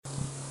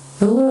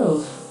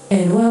Hello,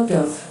 and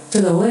welcome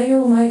to the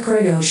Lego Mike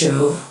Rego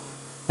Show.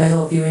 I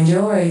hope you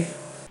enjoy.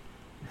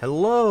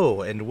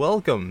 Hello, and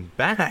welcome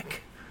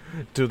back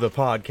to the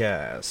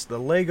podcast, the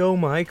Lego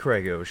Mike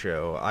Rego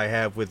Show. I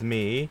have with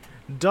me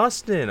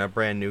Dustin, a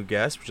brand new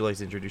guest. Would you like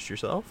to introduce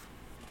yourself?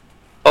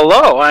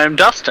 Hello, I am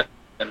Dustin.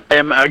 I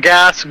am a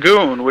gas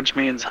goon, which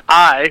means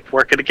I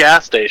work at a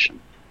gas station.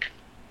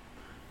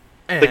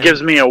 And That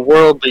gives me a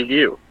worldly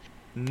view.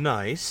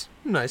 Nice.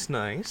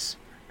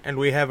 And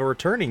we have a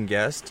returning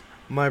guest,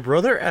 my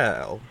brother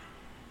Al.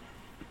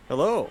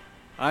 Hello,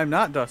 I'm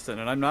not Dustin,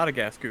 and I'm not a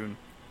gas goon.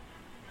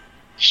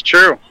 It's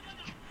true.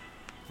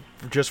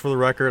 Just for the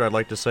record, I'd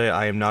like to say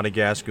I am not a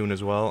gas goon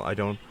as well. I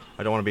don't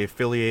want to be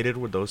affiliated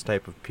with those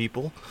type of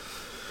people.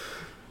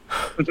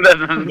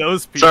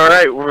 Those It's people.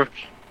 alright, we're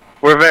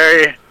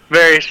very,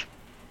 very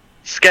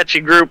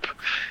sketchy group.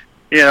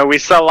 You know, we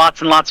sell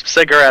lots and lots of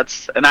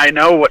cigarettes, and I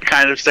know what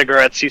kind of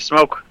cigarettes you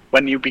smoke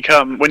when you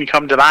come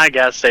to my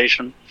gas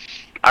station.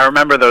 I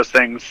remember those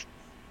things.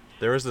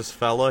 There was this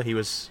fella, he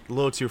was a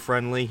little too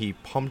friendly. He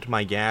pumped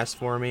my gas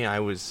for me. I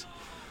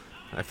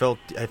felt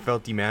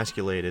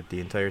demasculated the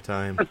entire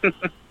time.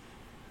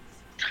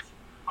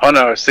 Oh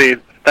no, see,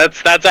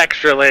 that's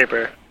extra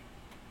labor.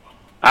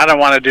 I don't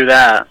want to do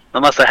that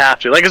unless I have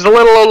to. Like, it's a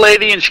little old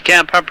lady and she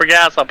can't pump her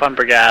gas, I'll pump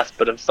her gas.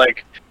 But if it's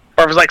like,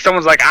 or if it's like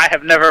someone's like, I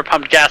have never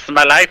pumped gas in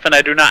my life and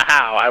I do not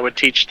how, I would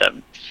teach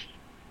them.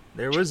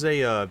 There was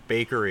a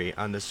bakery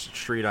on this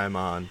street I'm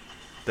on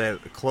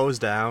that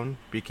closed down,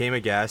 became a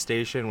gas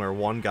station where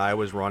one guy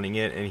was running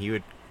it and he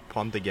would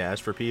pump the gas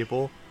for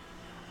people,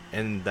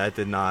 and that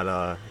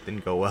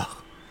didn't go well.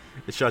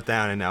 It shut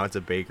down and now it's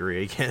a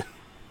bakery again.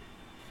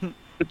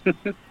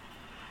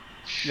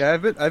 Yeah,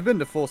 I've been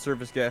to full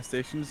service gas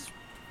stations.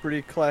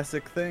 Pretty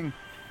classic thing.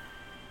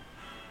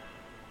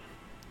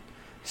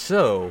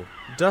 So,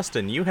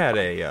 Dustin, you had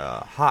a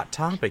hot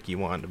topic you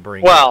wanted to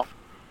bring Well, up.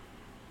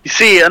 you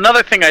see,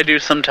 another thing I do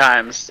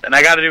sometimes, and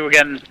I got to do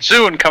again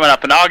soon, coming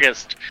up in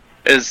August,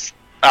 is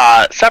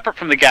separate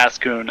from the gas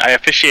goon, I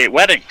officiate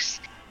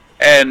weddings.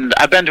 And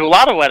I've been to a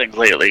lot of weddings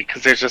lately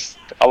because there's just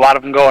a lot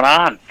of them going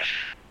on.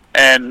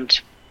 And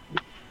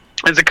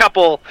there's a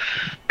couple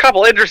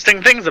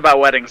interesting things about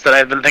weddings that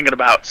I've been thinking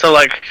about. So,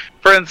 like,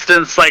 for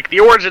instance, like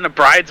the origin of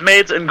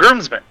bridesmaids and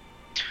groomsmen.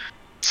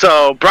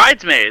 So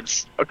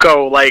bridesmaids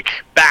go like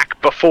back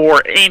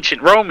before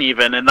ancient Rome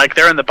even, and like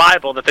they're in the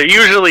Bible that they're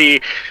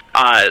usually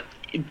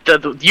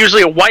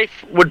usually a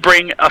wife would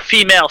bring a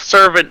female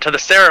servant to the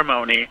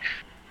ceremony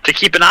to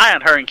keep an eye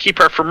on her and keep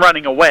her from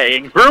running away,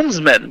 and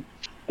groomsmen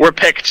were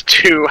picked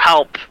to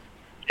help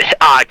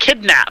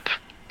kidnap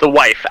the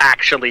wife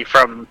actually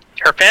from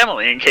her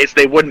family in case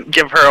they wouldn't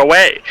give her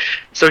away,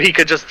 so he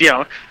could just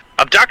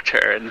abduct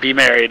her and be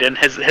married, and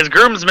his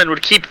groomsmen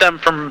would keep them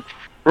from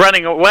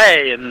running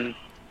away and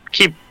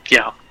keep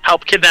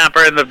help kidnap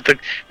her. And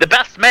the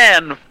best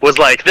man was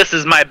like, this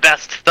is my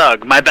best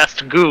thug, my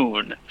best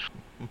goon.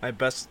 My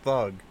best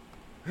thug.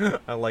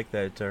 I like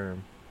that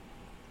term.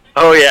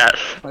 Oh yes.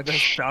 My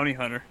best bounty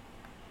hunter.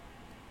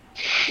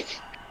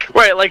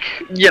 Right, like,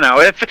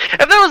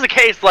 if there was a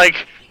case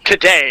like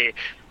today,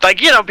 like,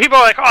 people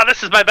are like, oh,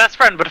 this is my best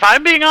friend, but if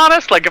I'm being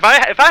honest, like, if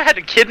I had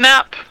to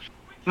kidnap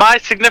my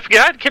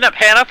significant, I had to kidnap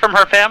Hannah from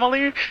her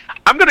family,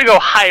 I'm gonna go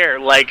hire,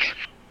 like,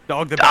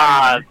 Dog the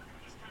bounty hunter.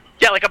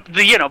 yeah, like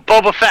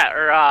Boba Fett,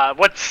 or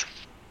what's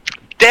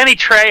Danny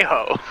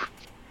Trejo.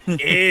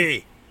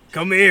 Hey,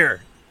 come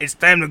here. It's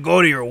time to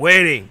go to your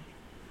wedding.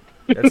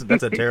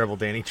 That's a terrible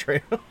Danny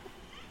Trejo.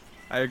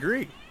 I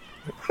agree.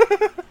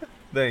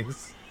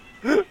 Thanks.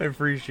 I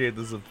appreciate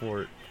the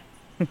support.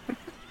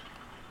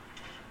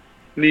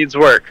 Needs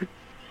work.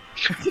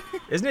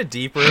 Isn't it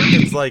deeper?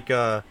 It's like,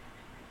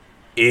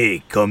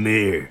 hey, come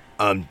here.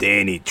 I'm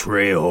Danny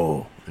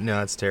Trejo. No,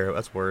 that's terrible.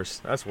 That's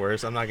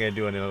worse. I'm not gonna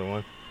do another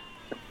one.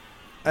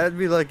 That'd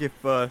be like if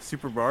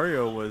Super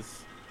Mario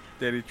was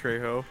Danny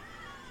Trejo.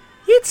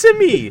 It's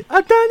me,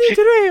 a Danny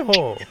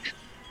Trejo.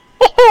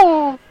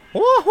 Oh!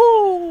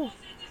 Woohoo!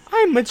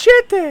 I'm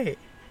Machete.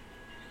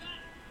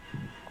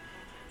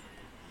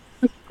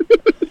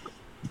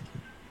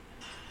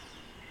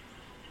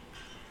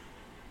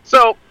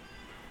 So,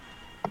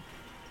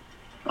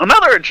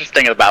 another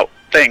interesting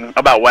thing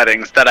about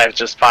weddings that I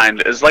just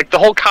find is like the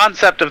whole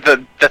concept of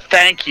the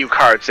thank you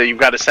cards that you've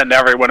got to send to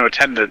everyone who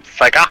attended. It's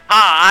like, aha,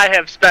 I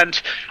have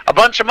spent a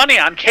bunch of money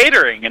on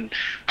catering and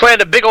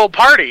planned a big old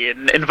party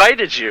and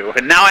invited you,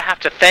 and now I have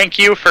to thank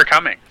you for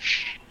coming.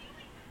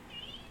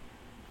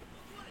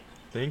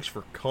 Thanks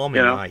for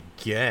coming, I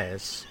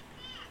guess.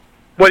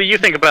 What do you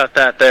think about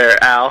that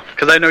there, Al?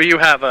 Because I know you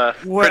have a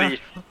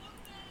pretty...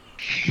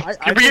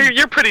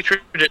 You're pretty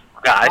traditional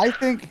guy. I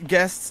think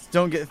guests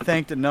don't get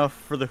thanked enough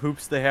for the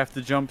hoops they have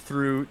to jump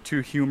through to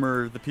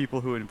humor the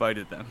people who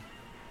invited them.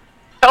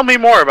 Tell me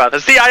more about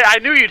this. See, I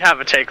knew you'd have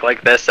a take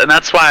like this, and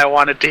that's why I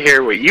wanted to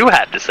hear what you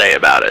had to say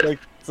about it.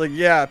 It's like,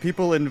 yeah,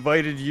 people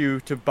invited you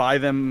to buy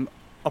them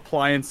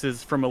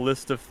appliances from a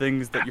list of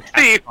things that you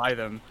have to buy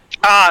them.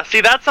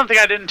 See, that's something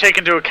I didn't take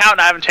into account,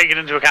 and I haven't taken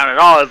into account at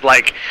all, is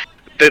like,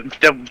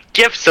 the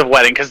gifts of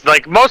wedding, because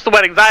like most of the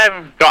weddings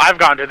I've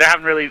gone to, they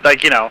haven't really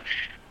like a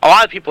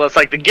lot of people, it's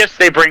like the gifts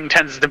they bring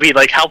tends to be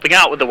like helping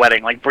out with the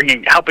wedding, like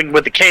helping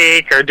with the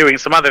cake or doing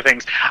some other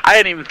things. I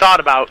hadn't even thought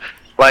about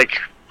like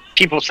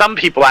some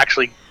people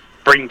actually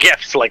bring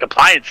gifts like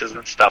appliances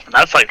and stuff, and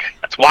that's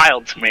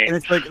wild to me. And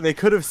it's like they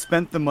could have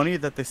spent the money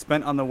that they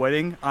spent on the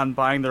wedding on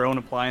buying their own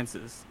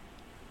appliances.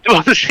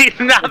 Well, see,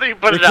 now that you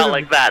put it out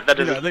like that,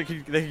 they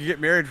could get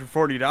married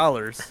for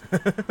 $40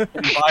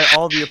 and buy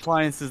all the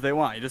appliances they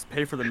want. You just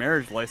pay for the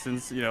marriage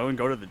license, and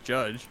go to the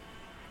judge,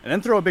 and then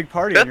throw a big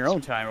party on your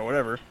own time or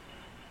whatever.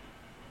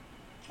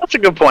 That's a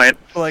good point.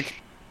 But,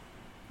 like,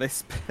 they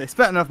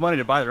spent enough money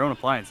to buy their own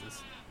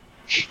appliances.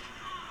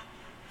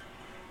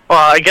 Well,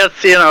 I guess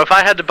if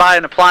I had to buy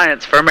an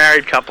appliance for a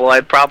married couple,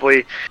 I'd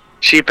probably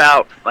cheap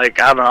out.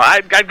 Like, I don't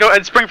know,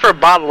 I'd spring for a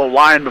bottle of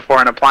wine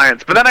before an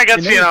appliance. But then I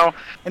guess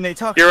and they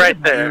talk. You're shit right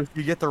about there. You if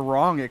you get the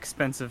wrong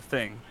expensive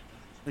thing.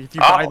 Like if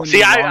you buy them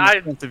the wrong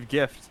expensive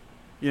gift,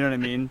 you know what I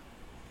mean?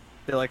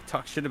 They like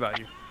talk shit about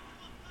you.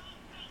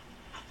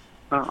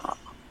 Oh,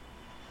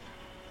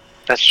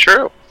 that's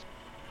true.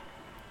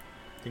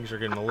 Things are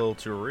getting a little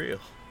too real.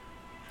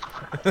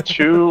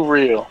 Too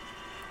real.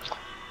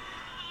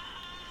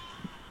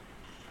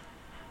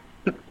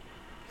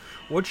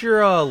 What's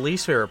your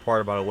least favorite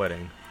part about a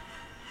wedding?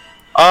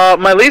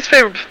 My least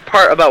favorite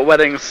part about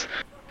weddings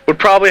would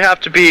probably have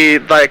to be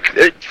like,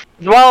 it's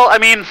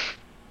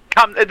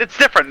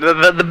different.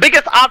 The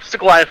biggest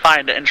obstacle I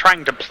find in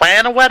trying to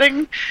plan a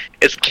wedding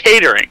is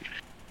catering,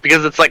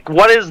 because it's like,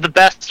 what is the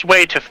best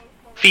way to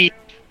feed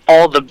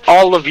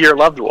all of your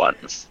loved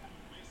ones?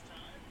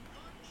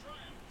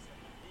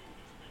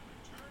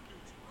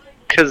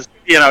 Because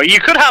you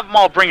could have them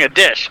all bring a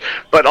dish,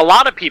 but a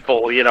lot of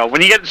people,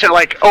 when you get to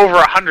like over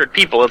 100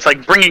 people, it's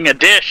like bringing a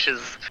dish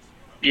is,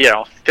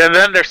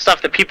 then there's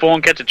stuff that people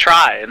won't get to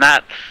try, and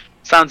that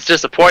sounds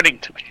disappointing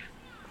to me.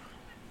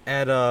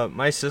 At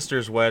my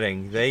sister's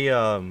wedding, they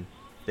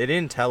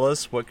didn't tell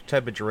us what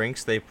type of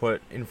drinks they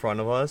put in front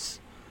of us,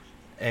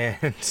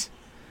 and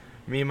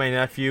me and my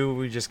nephew,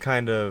 we just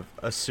kind of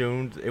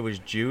assumed it was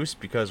juice,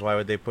 because why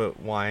would they put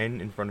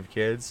wine in front of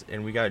kids?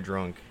 And we got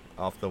drunk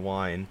off the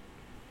wine.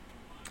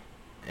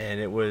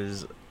 And it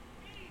was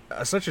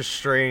such a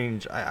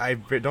strange... I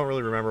don't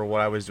really remember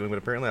what I was doing, but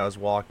apparently I was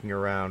walking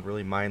around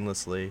really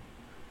mindlessly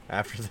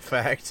after the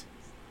fact.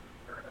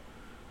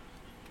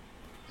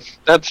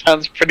 That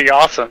sounds pretty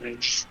awesome. You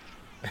just,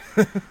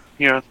 a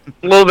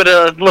little bit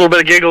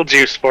of giggle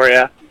juice for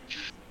you.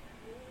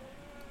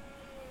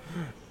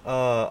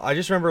 I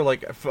just remember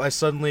I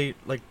suddenly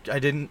I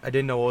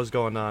didn't know what was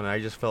going on. And I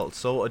just felt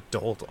so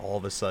adult all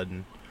of a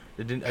sudden.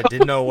 I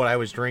didn't know what I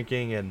was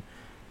drinking, and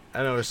it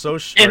was so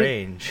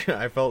strange.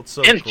 I felt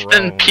so instant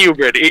grown.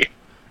 Puberty.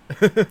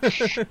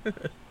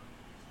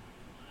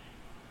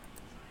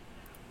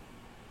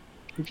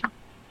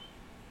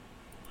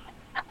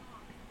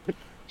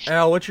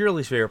 Al, what's your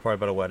least favorite part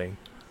about a wedding?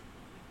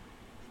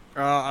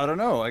 I don't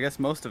know. I guess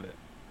most of it.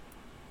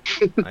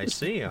 I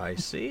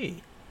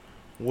see.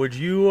 Would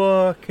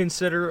you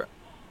consider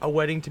a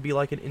wedding to be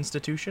like an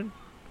institution?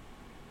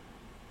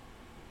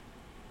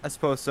 I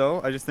suppose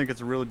so. I just think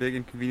it's a really big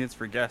inconvenience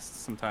for guests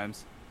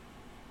sometimes.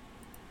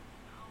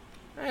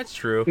 That's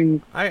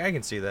true. I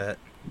can see that.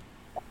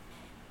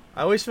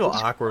 I always feel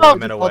awkward when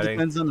I'm at a wedding.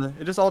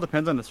 It just all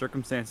depends on the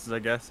circumstances, I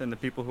guess, and the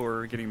people who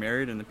are getting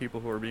married and the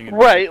people who are being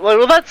invited. Right.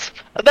 Well,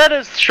 that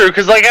is true,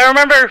 because I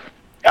remember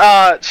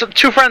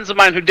two friends of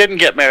mine who didn't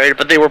get married,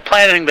 but they were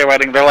planning their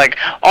wedding. They're like,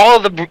 all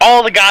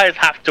the guys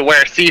have to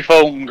wear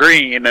seafoam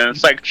green, and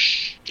it's like,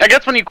 I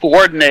guess when you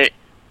coordinate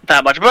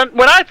that much. But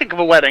when I think of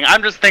a wedding,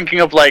 I'm just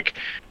thinking of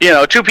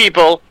two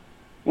people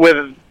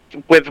with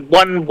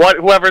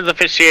whoever's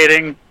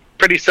officiating.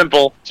 Pretty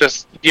simple.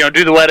 Just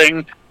do the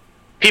wedding.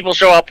 People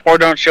show up or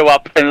don't show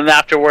up, and then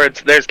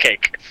afterwards there's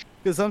cake.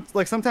 Because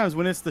sometimes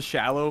when it's the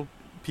shallow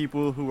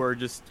people who are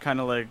just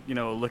kind of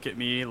look at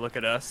me, look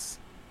at us,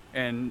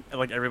 and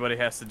everybody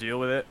has to deal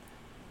with it,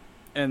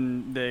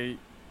 and they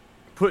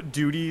put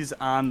duties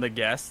on the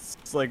guests.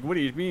 It's like, what do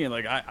you mean?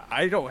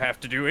 I don't have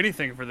to do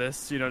anything for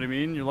this. You know what I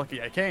mean? You're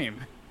lucky I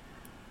came.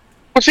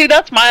 Well, see,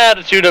 that's my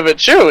attitude of it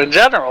too. In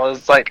general,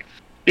 it's like,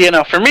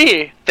 for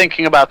me,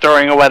 thinking about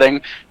throwing a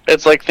wedding,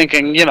 it's like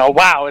thinking,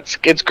 wow,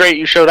 it's great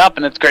you showed up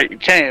and it's great you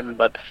came,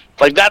 but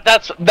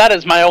that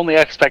is my only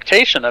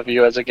expectation of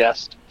you as a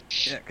guest.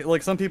 Yeah,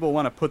 some people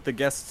want to put the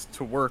guests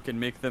to work and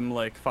make them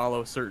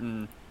follow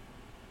certain,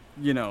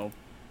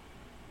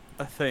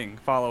 a thing,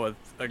 follow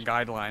a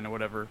guideline or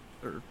whatever.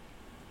 Or,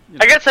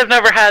 I guess I've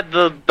never had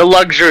the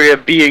luxury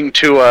of being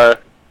to a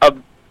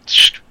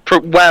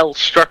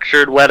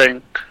well-structured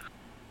wedding,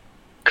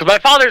 because my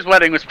father's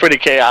wedding was pretty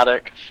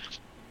chaotic.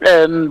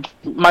 And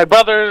my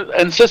brother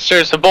and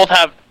sisters have both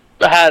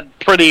had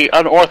pretty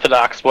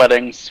unorthodox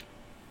weddings.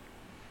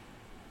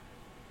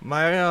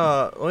 My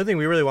only thing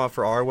we really want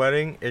for our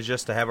wedding is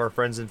just to have our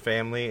friends and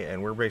family,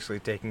 and we're basically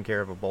taking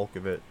care of a bulk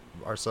of it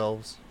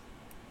ourselves.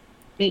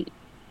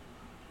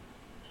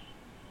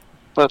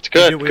 That's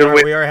good.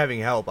 We are having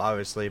help,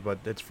 obviously, but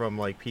it's from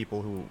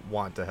people who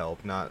want to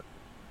help, not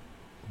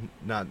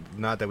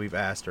Not that we've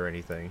asked or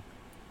anything.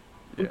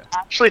 Yeah.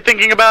 Actually,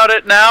 thinking about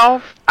it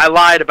now, I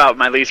lied about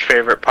my least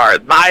favorite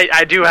part.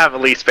 I do have a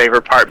least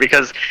favorite part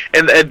because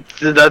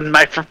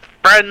my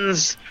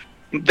friends,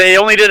 they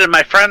only did it at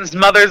my friend's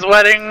mother's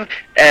wedding,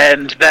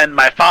 and then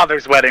my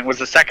father's wedding was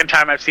the second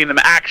time I've seen them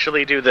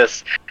actually do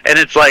this. And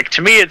it's like,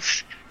 to me,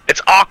 it's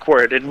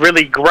awkward and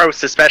really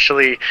gross,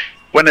 especially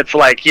when it's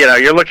like,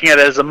 you're looking at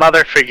it as a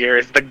mother figure.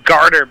 It's the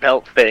garter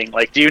belt thing.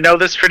 Like, do you know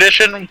this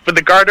tradition with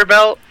the garter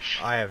belt?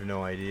 I have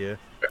no idea.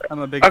 I'm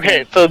a big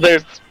Okay, fan. so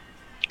there's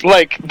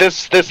like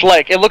this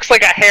like, it looks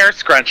like a hair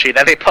scrunchie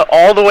that they put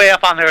all the way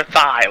up on their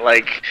thigh,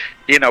 like,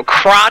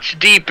 crotch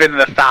deep in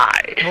the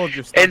thigh. Hold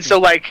your And so,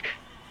 like,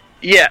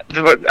 yeah,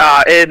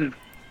 and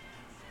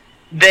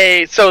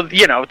the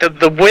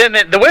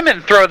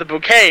women throw the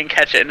bouquet and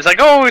catch it, and it's like,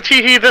 oh,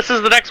 tee-hee, this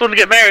is the next one to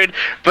get married.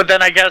 But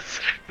then I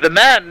guess the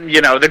men,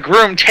 the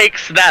groom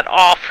takes that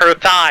off her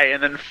thigh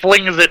and then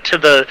flings it to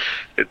the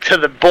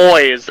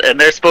boys, and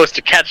they're supposed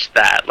to catch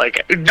that.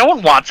 Like, no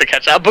one wants to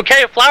catch that. A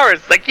bouquet of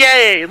flowers, like,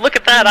 yay, look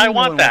at that, I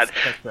want that.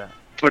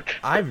 But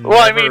I've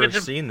never never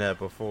seen that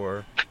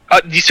before.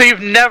 so you've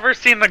never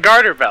seen the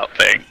garter belt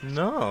thing?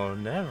 No,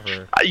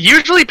 never.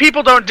 Usually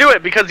people don't do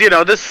it because,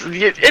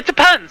 it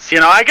depends.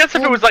 I guess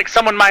if it was like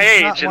someone my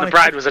age and the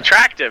bride was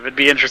attractive, it'd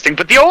be interesting.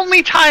 But the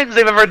only times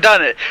they've ever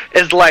done it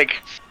is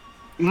like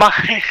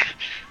my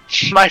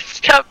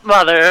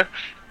stepmother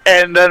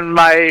and then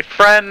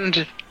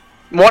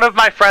one of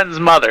my friend's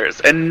mothers.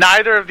 And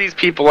neither of these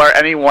people are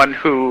anyone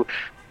who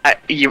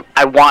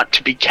I want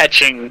to be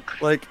catching,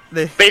 like,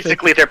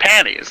 basically their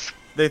panties.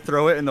 They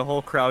throw it and the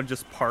whole crowd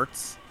just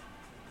parts.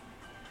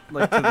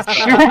 Like, to the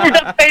side.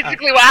 That's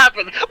basically what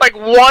happens. Like,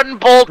 one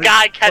bold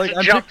guy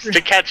jumps to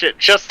catch it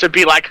just to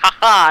be like,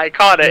 haha, I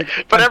caught it.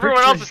 But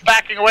everyone else is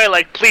backing away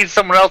like, please,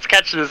 someone else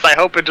catch this. I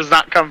hope it does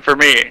not come for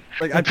me.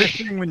 Like, I'm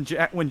picturing when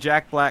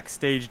Jack Black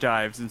stage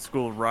dives in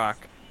School of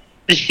Rock.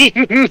 That's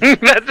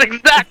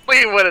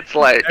exactly what it's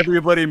like.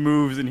 Everybody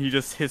moves and he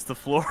just hits the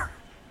floor.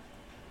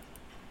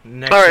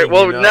 Next All right, thing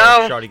well, you know,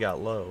 now- Shawty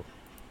got low.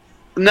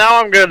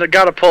 Now I'm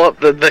gotta pull up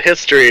the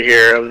history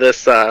here of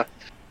this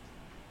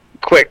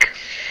quick.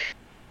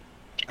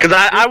 Because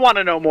I want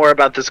to know more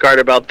about this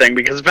garter belt thing,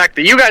 because the fact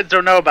that you guys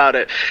don't know about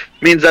it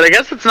means that I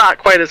guess it's not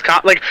quite as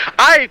like,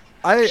 I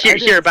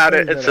hear about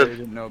it. I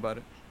didn't know about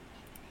it.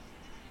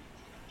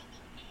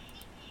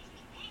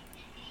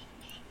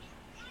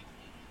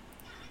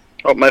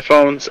 Oh, my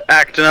phone's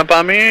acting up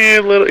on me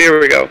a little. Here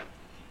we go.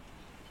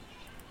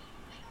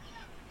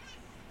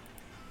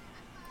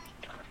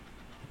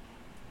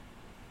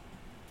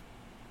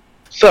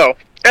 So,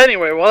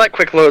 anyway, while that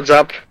quick loads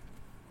up,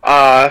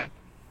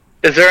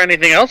 is there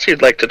anything else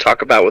you'd like to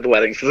talk about with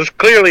weddings? Because it's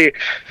clearly,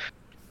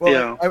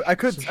 Well,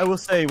 I will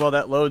say, while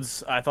that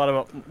loads, I thought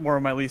about more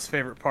of my least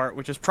favorite part,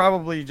 which is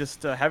probably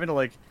just having to,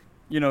 like,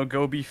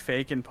 go be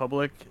fake in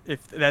public,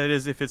 if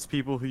it's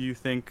people who you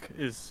think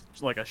is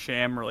like a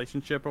sham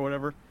relationship or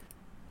whatever.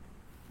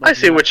 Like, I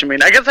see what you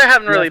mean. I guess I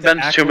haven't really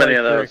been to too many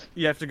of those.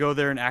 You have to go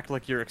there and act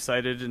like you're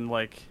excited and,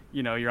 like,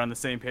 you're on the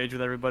same page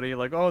with everybody.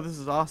 Like, oh, this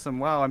is awesome.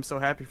 Wow, I'm so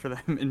happy for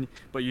them.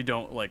 But you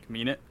don't, like,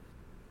 mean it.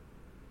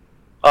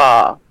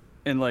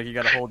 And, like, you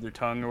gotta hold your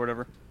tongue or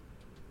whatever.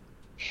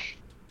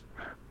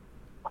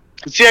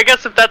 See, I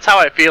guess if that's how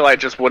I feel, I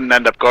just wouldn't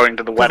end up going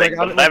to the wedding.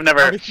 Like, I've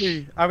never.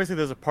 Obviously,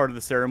 there's a part of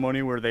the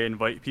ceremony where they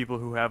invite people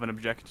who have an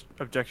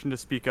objection to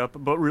speak up.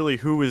 But really,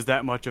 who is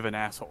that much of an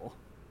asshole?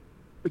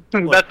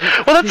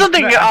 That's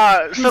something.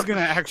 Who's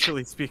gonna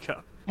actually speak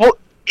up? Well,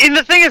 and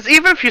the thing is,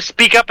 even if you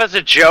speak up as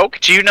a joke,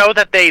 do you know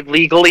that they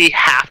legally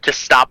have to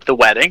stop the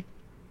wedding?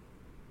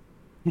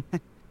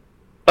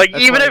 Like,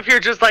 even if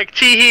you're just like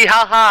tee hee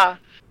ha ha.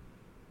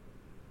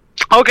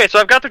 Okay, so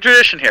I've got the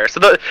tradition here. So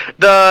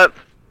the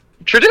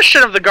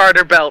tradition of the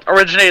garter belt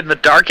originated in the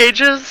Dark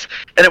Ages,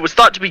 and it was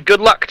thought to be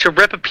good luck to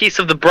rip a piece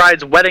of the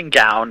bride's wedding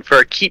gown for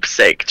a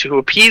keepsake to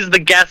appease the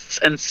guests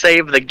and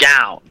save the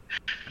gown.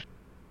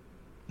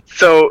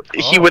 So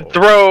he would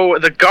throw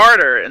the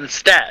garter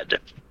instead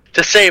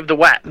to save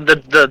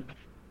the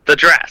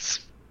dress.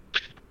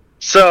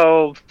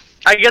 So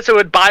I guess it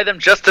would buy them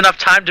just enough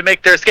time to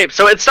make their escape.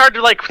 So it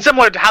started like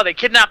similar to how they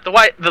kidnapped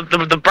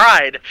the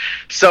bride.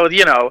 So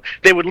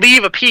they would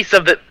leave a piece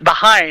of it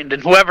behind,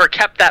 and whoever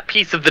kept that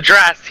piece of the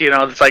dress,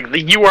 it's like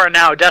you are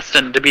now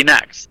destined to be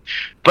next.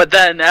 But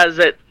then as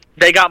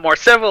they got more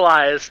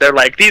civilized, they're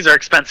like, these are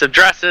expensive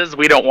dresses.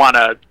 We don't want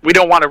to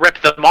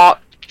rip them off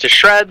to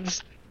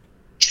shreds.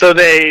 So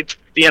they,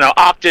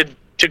 opted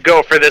to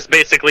go for this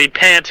basically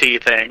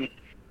panty thing.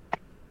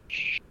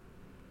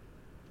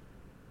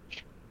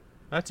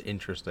 That's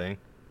interesting.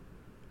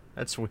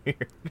 That's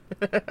weird.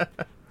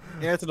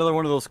 Yeah, it's another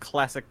one of those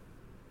classic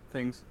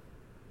things.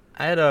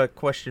 I had a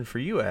question for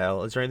you,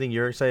 Al. Is there anything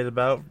you're excited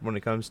about when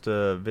it comes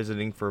to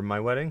visiting for my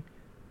wedding?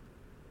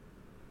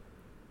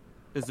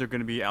 Is there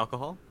going to be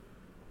alcohol?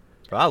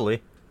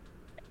 Probably.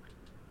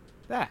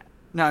 That.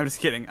 No, I'm just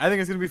kidding. I think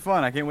it's going to be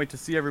fun. I can't wait to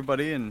see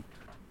everybody and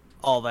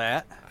all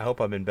that. I hope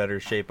I'm in better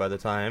shape by the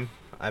time.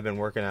 I've been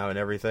working out and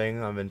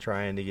everything. I've been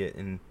trying to get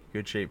in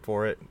good shape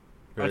for it.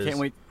 I can't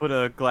wait to put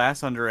a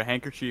glass under a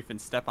handkerchief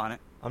and step on it.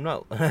 I'm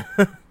not.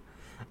 I'm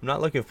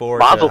not looking forward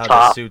to Mazel how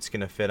tov. the suit's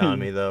gonna fit on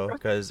me though,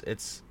 because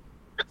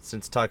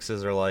since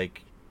tuxes are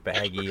like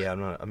baggy. I'm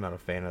not a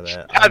fan of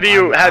that. Have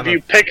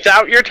you picked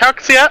out your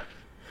tux yet?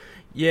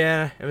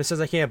 Yeah, if it says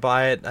I can't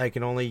buy it, I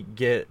can only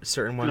get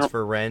certain ones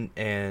for rent,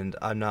 and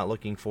I'm not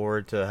looking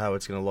forward to how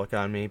it's gonna look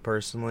on me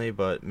personally.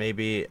 But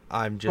maybe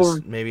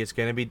it's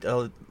gonna be a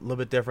little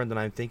bit different than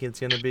I'm thinking it's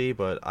gonna be.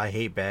 But I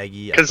hate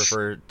baggy. I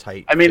prefer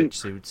tight fit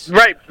suits.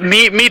 Right,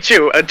 me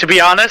too. To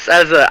be honest,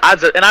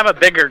 and I'm a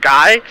bigger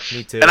guy.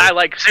 Me too. And I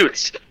like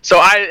suits, so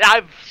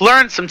I've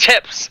learned some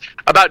tips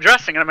about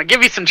dressing, and I'm gonna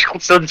give you some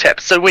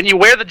tips. So when you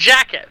wear the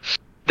jacket,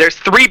 there's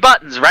 3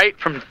 buttons, right,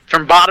 from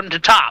bottom to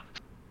top.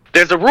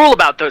 There's a rule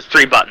about those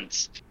 3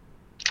 buttons,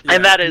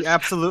 and that is you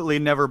absolutely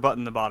never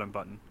button the bottom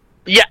button.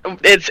 Yeah,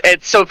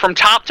 it's so from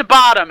top to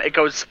bottom it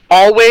goes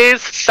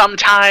always,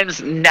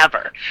 sometimes,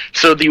 never.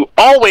 So you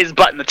always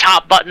button the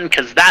top button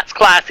because that's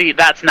classy,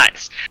 that's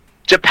nice.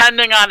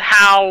 Depending on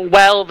how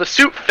well the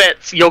suit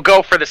fits, you'll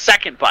go for the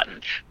second button.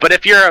 But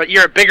if you're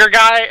a bigger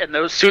guy and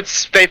those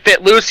suits they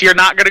fit loose, you're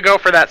not going to go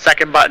for that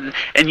second button,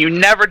 and you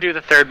never do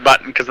the third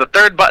button because the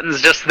third button's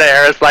just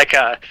there as like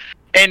a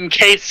in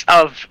case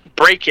of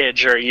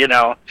breakage, or you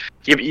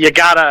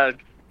gotta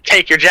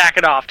take your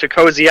jacket off to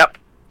cozy up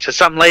to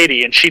some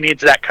lady and she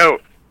needs that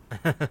coat.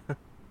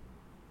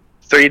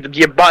 So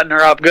you button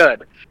her up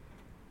good.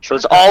 So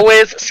it's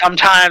always,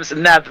 sometimes,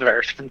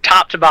 never, from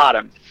top to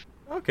bottom.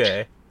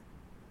 Okay.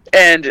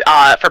 And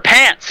for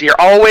pants, you're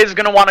always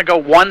going to want to go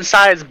one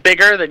size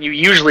bigger than you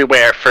usually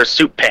wear for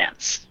suit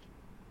pants.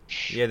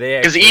 Yeah, they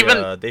actually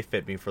they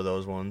fit me for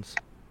those ones.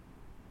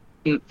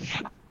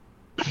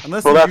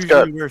 Unless you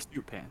usually wear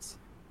suit pants.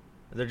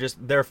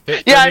 They're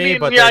fit for me,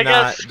 but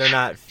they're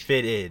not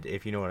fitted,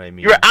 if you know what I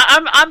mean.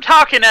 I'm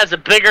talking as a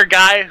bigger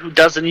guy who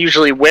doesn't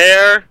usually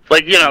wear,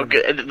 like,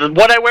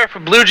 what I wear for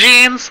blue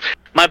jeans,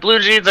 my blue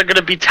jeans are going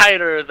to be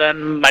tighter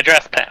than my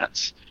dress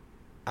pants.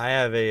 I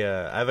have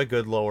a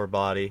good lower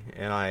body,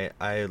 and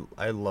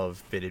I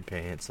love fitted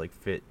pants, like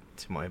fit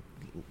to my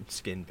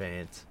skin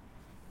pants.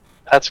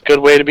 That's a good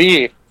way to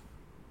be.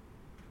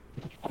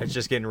 It's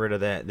just getting rid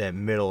of that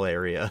middle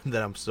area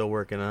that I'm still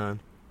working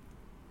on.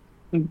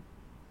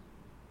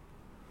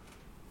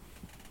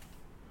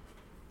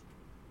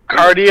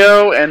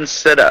 Cardio and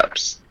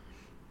sit-ups.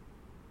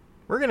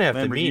 We're gonna have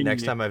to meet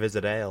next time I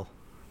visit Ale.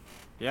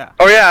 Yeah.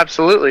 Oh yeah,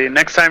 absolutely.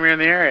 Next time you're in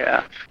the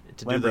area.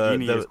 To do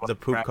the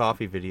poop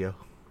coffee video.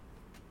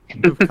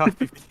 Poop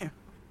coffee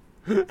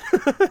video.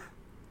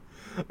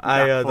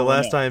 The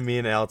last time me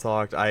and Al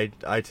talked, I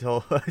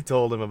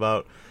told him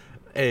about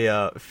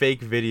a fake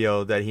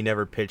video that he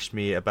never pitched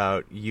me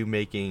about you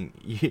making.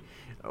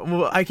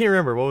 Well, I can't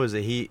remember, what was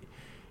it?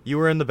 You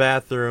were in the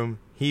bathroom.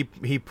 He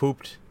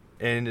pooped.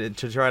 And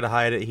to try to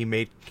hide it, he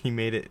made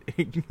it.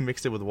 He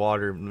mixed it with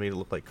water and made it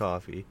look like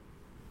coffee.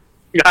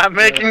 I'm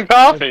making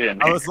coffee.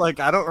 I was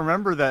like, I don't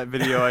remember that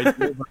video. I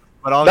did,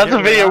 but that's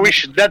a video we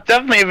should. That's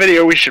definitely a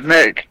video we should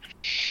make,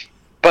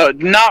 but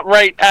not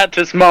right at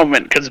this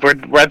moment because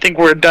I think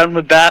we're done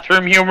with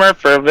bathroom humor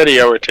for a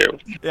video or 2.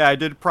 Yeah, I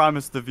did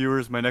promise the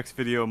viewers my next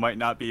video might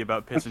not be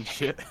about piss and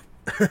shit.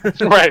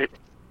 Right.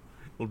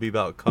 It'll be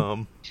about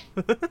cum.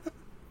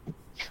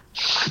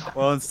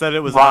 Well, instead it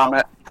was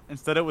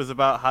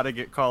about how to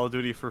get Call of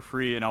Duty for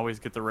free and always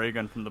get the ray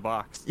gun from the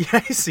box. Yeah,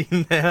 I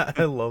seen that.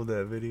 I love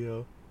that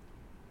video.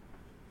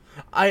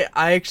 I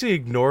actually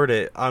ignored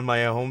it on my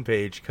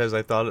homepage because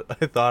I thought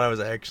I was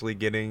actually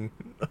getting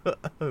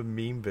a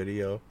meme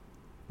video.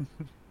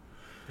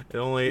 It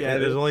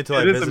was only till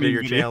I visited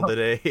your channel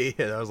today,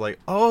 and I was like,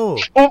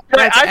 oh. Well,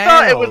 right, I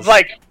thought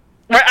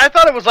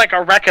it was like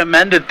a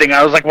recommended thing.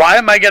 I was like, why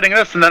am I getting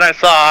this? And then I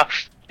saw,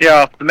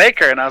 the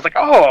maker, and I was like,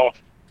 oh,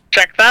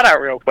 check that out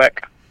real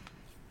quick.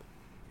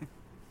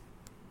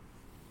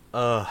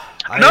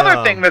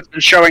 Another thing that's been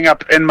showing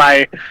up in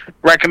my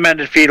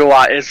recommended feed a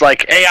lot is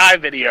like AI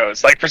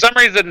videos. Like for some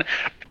reason,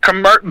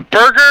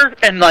 burger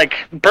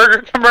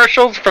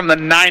commercials from the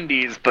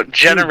 90s, but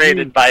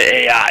generated by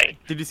AI.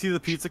 Did you see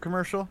the pizza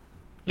commercial?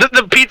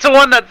 The pizza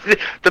one, that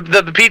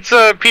the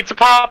pizza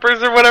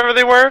poppers or whatever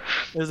they were.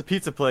 It was a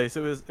pizza place.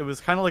 It was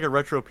kind of like a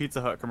retro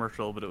Pizza Hut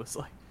commercial, but it was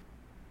like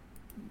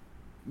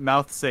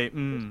mouth say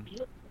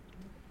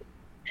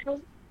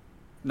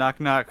knock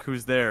knock,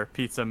 who's there?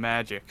 Pizza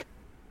magic.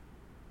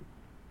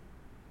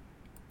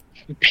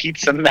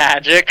 Pizza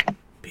magic.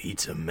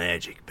 Pizza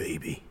magic,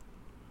 baby.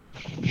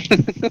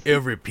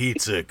 Every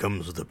pizza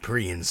comes with a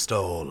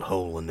pre-installed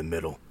hole in the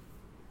middle.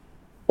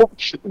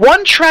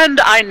 One trend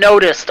I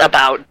noticed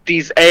about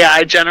these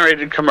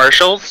AI-generated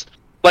commercials,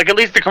 like at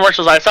least the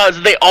commercials I saw, is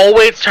they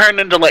always turn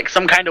into like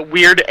some kind of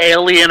weird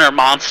alien or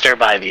monster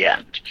by the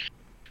end.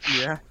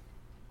 Yeah.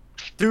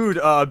 Dude,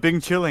 Bing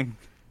Chilling.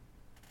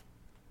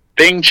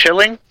 Bing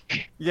Chilling?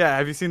 Yeah,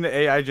 have you seen the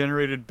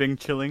AI-generated Bing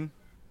Chilling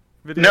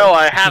video? No,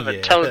 I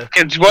haven't. Yeah.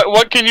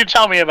 What can you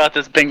tell me about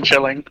this Bing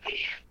Chilling?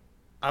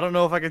 I don't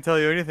know if I can tell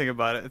you anything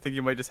about it. I think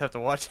you might just have to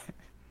watch it.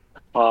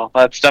 Well,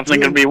 that's definitely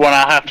going to be one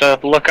I'll have to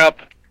look up.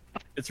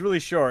 It's really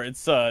short.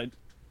 It's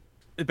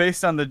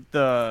based on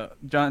the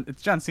John.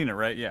 It's John Cena,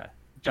 right? Yeah,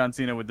 John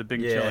Cena with the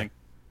Bing chilling.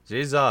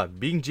 Cesar,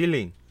 Bing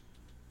chilling.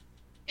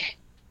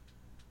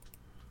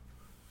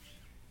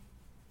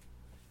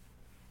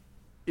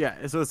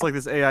 Yeah, so it's like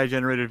this AI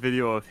generated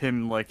video of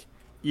him like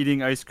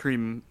eating ice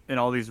cream in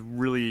all these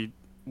really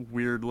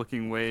weird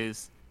looking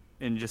ways,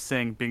 and just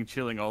saying Bing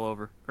chilling all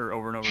over and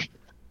over.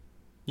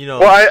 You know.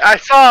 Well, I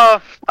saw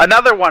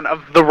another one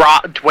of the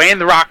Rock, Dwayne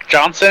the Rock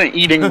Johnson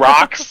eating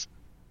rocks,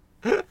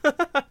 and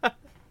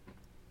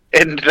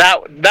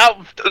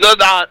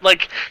that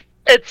like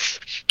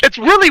it's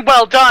really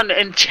well done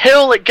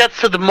until it gets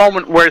to the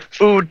moment where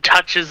food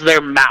touches their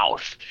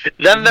mouth.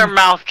 Then their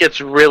mouth gets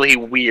really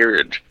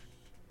weird.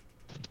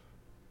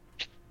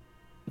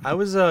 I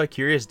was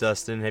curious,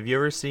 Dustin. Have you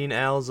ever seen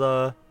Al's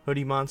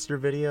Hoodie Monster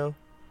video?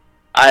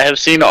 I have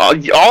seen all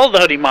the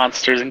Hoodie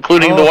Monsters,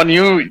 including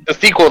the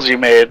sequels you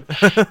made.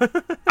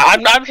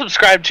 I'm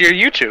subscribed to your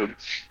YouTube.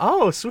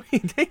 Oh,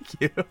 sweet, thank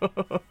you.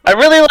 I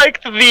really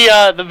liked the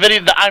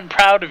video, the "I'm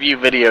proud of you"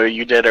 video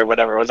you did, or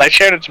whatever it was. I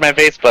shared it to my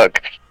Facebook.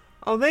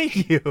 Oh,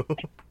 thank you.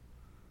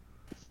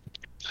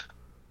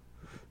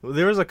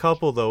 There was a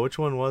couple though. Which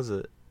one was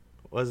it?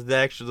 Was it the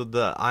actual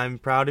the "I'm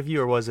proud of you"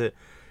 or was it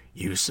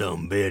 "You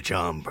some bitch,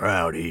 I'm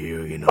proud of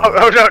you"? You know.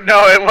 Oh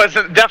no, it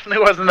wasn't.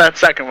 Definitely wasn't that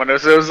second one.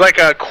 It was like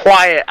a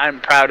quiet "I'm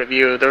proud of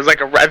you." There was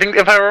like I think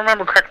if I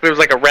remember correctly, there was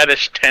like a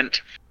reddish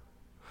tint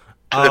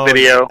to the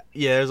video.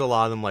 Yeah, there's a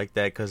lot of them like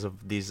that because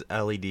of these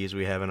LEDs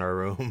we have in our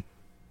room.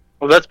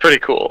 Well, that's pretty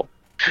cool.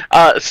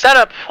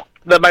 Setup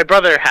that my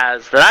brother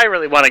has that I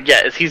really want to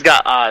get is he's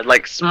got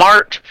like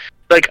smart,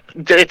 like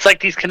it's like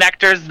these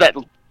connectors that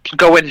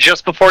go in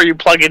just before you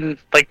plug in,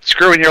 like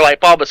screw in your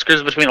light bulb. It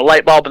screws between the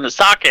light bulb and the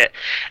socket,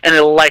 and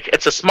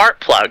it's a smart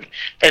plug.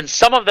 And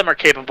some of them are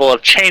capable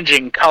of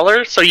changing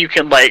color, so you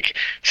can like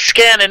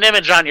scan an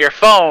image on your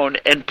phone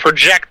and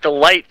project the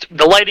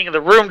lighting of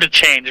the room to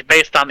change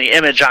based on the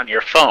image on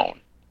your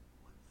phone.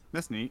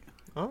 That's neat.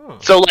 Oh.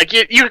 So like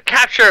you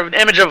capture an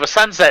image of a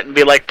sunset and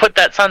be like, put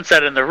that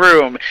sunset in the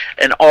room,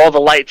 and all the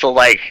lights will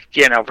like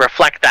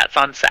reflect that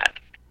sunset.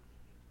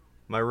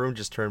 My room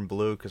just turned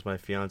blue because my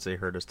fiance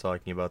heard us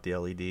talking about the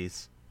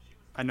LEDs.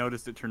 I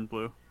noticed it turned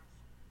blue.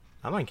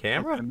 I'm on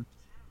camera?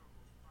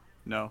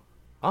 No.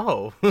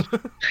 Oh. But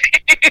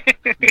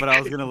I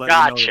was gonna let you know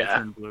that it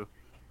turned blue.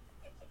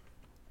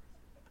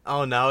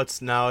 Oh, now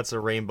it's a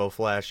rainbow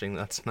flashing.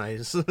 That's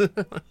nice.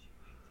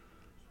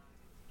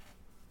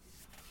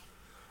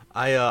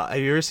 Have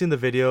you ever seen the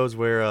videos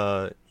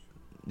where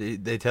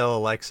they tell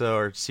Alexa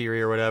or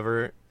Siri or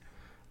whatever,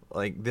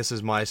 like, this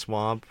is my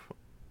swamp,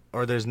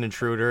 or there's an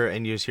intruder,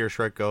 and you just hear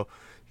Shrek go,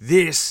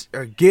 "This,"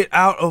 or "Get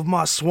out of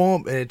my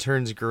swamp," and it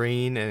turns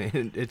green,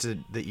 and it's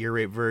the ear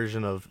rape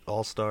version of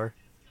All Star.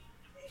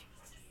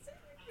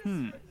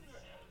 I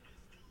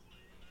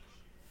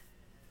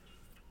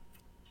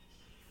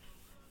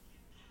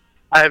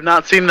have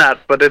not seen that,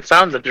 but it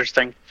sounds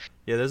interesting.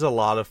 Yeah, there's a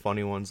lot of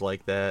funny ones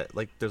like that.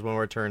 Like, there's one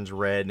where it turns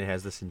red and it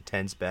has this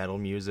intense battle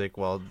music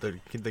while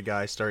the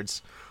guy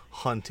starts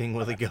hunting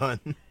with a gun.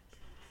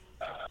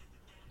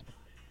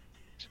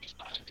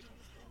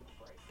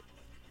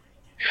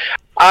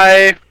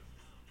 I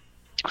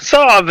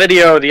saw a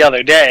video the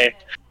other day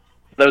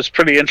that was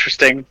pretty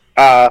interesting.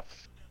 On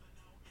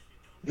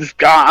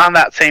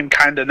that same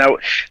kind of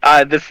note,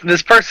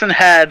 this person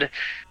had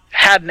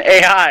an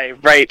AI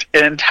write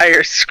an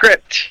entire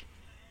script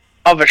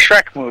of a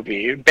Shrek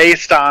movie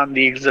based on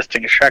the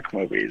existing Shrek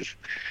movies.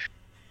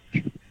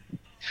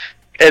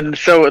 And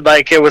so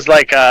like it was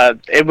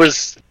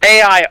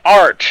AI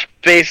art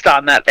based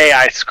on that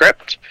AI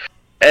script.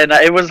 And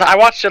I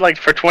watched it like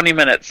for 20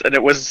 minutes, and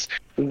it was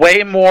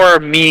way more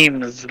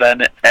memes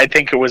than I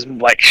think it was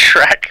like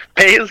Shrek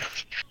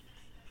based.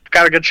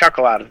 Got a good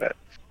chuckle out of it.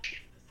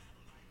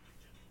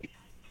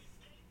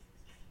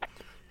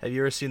 Have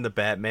you ever seen the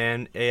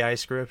Batman AI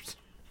script?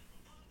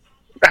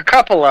 A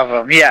couple of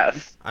them,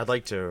 yes. I'd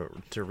like to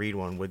read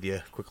one with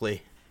you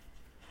quickly.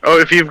 Oh,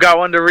 if you've got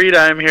one to read,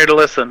 I'm here to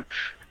listen.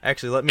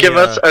 Actually, let me give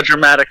us a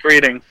dramatic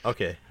reading.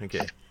 Okay.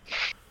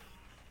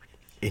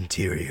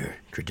 Interior,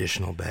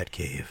 traditional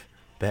Batcave.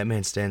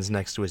 Batman stands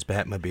next to his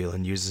Batmobile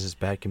and uses his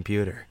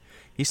Batcomputer.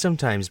 He's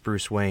sometimes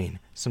Bruce Wayne,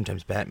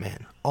 sometimes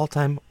Batman,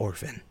 all-time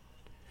orphan.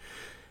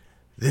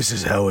 This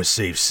is how a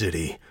safe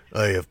city.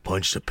 I have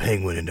punched a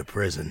penguin into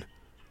prison.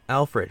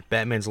 Alfred,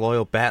 Batman's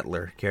loyal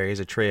battler, carries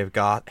a tray of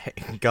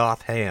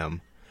goth ham.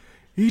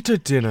 Eat a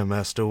dinner,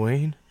 Master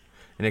Wayne.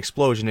 An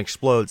explosion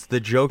explodes. The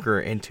Joker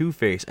and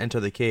Two-Face enter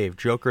the cave.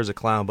 Joker is a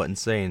clown but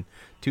insane.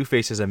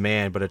 Two-Face is a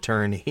man but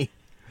attorney.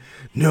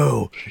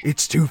 No,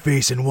 it's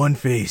Two-Face and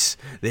One-Face.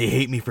 They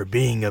hate me for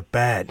being a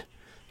bat.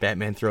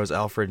 Batman throws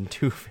Alfred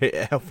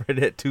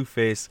at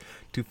Two-Face.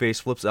 Two-Face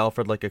flips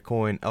Alfred like a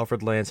coin.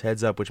 Alfred lands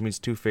heads up, which means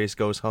Two-Face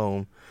goes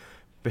home.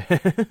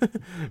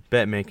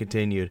 Batman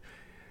continued.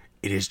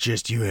 It is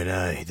just you and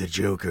I, the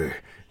Joker.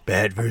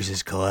 Bat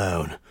versus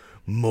clown.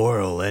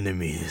 Moral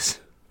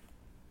enemies.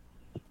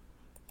 Is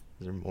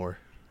there more?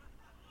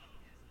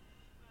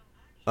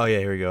 Oh yeah,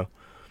 here we go.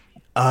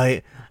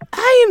 I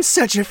am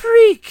such a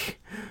freak.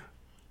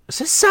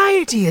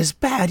 Society is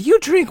bad. You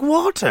drink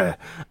water.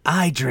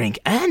 I drink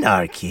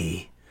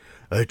anarchy.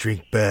 I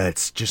drink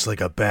bats, just like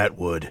a bat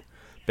would.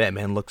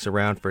 Batman looks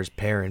around for his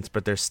parents,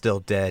 but they're still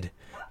dead.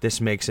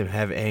 This makes him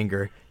have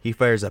anger. He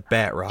fires a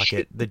bat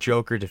rocket. The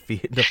Joker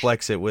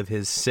deflects it with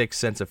his sick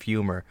sense of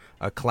humor,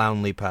 a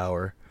clownly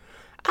power.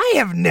 I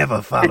have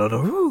never followed a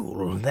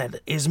rule.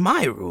 That is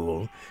my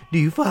rule. Do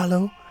you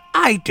follow?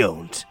 I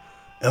don't.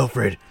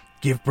 Alfred,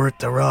 give birth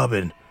to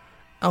Robin.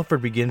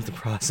 Alfred begins the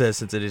process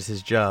since it is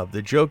his job.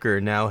 The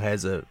Joker now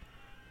has a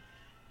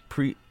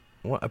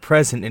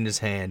present in his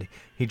hand.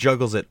 He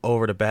juggles it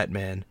over to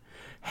Batman.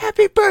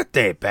 Happy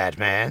birthday,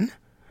 Batman.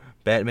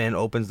 Batman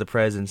opens the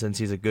present since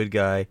he's a good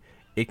guy.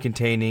 It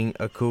containing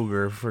a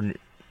coupon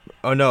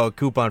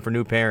for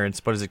new parents,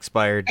 but is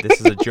expired. This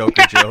is a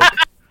Joker joke.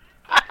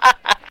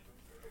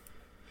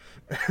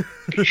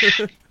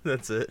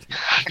 That's it.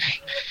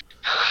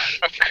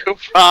 A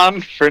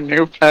coupon for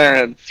new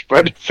parents,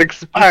 but it's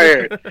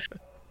expired.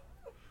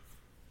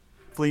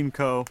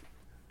 Fleamco.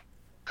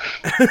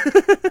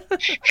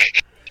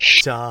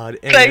 Todd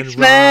and Thanks,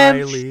 man.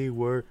 Riley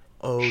were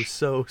oh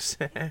so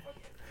sad.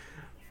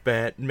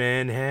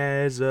 Batman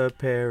has a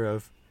pair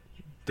of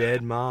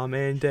dead mom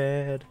and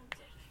dad.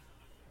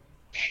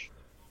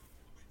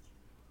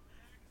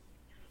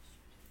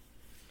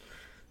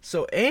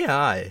 So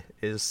AI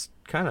is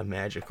kind of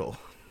magical.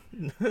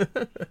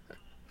 But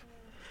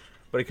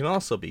it can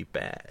also be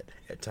bad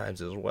at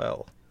times as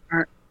well.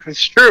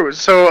 It's true.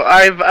 So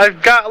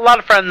I've got a lot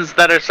of friends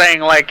that are saying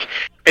like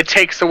it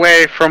takes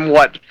away from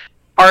what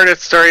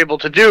artists are able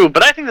to do,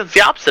 but I think that's the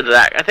opposite of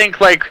that. I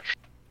think like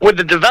with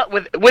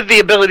the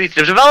ability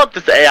to develop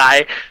this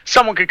AI,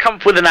 someone could come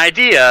up with an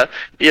idea,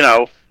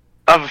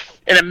 of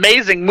an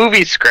amazing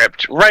movie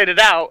script, write it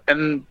out,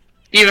 and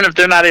even if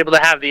they're not able to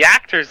have the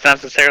actors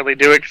necessarily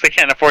do it because they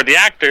can't afford the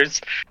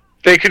actors,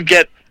 they could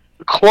get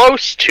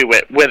close to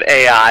it with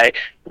AI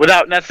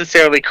without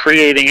necessarily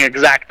creating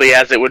exactly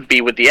as it would be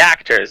with the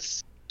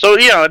actors. So,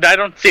 I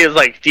don't see it as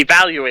like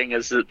devaluing,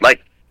 as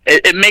like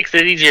it makes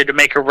it easier to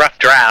make a rough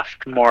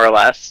draft, more or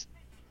less.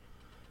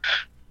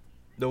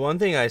 The one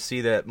thing I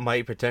see that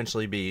might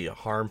potentially be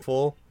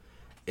harmful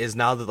is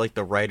now that like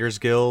the Writers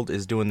Guild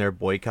is doing their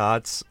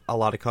boycotts, a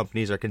lot of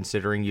companies are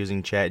considering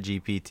using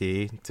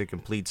ChatGPT to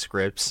complete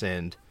scripts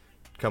and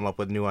come up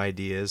with new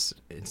ideas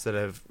instead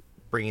of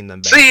bringing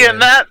them back. See,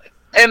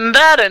 in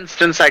that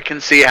instance, I can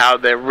see how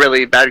they're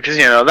really bad because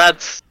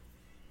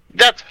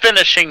that's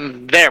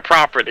finishing their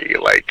property.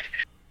 Like,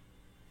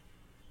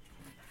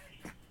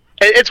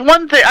 it's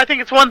one thing. I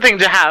think it's one thing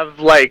to have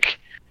like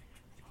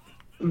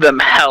them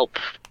help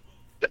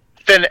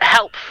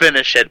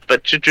finish it,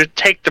 but to just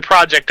take the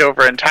project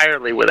over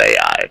entirely with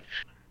AI,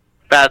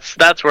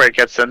 that's where it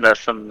gets into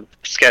some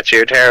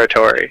sketchier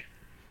territory.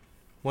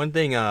 One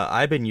thing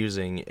I've been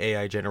using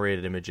AI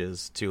generated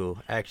images to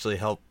actually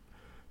help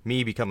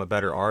me become a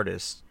better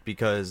artist,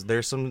 because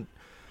there's some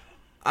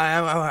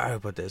I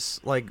put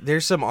this like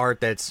there's some art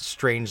that's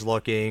strange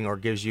looking or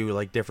gives you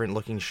like different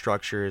looking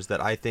structures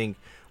that I think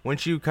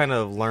once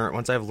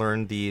I've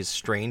learned these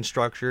strange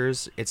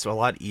structures, it's a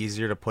lot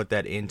easier to put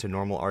that into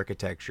normal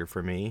architecture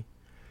for me,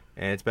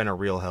 and it's been a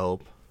real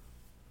help.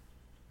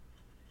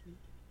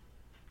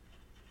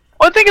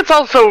 Well, I think it's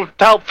also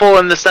helpful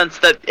in the sense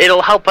that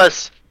it'll help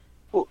us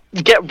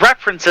get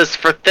references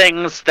for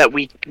things that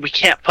we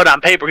can't put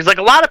on paper. Because like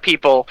a lot of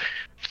people,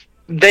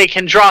 they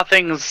can draw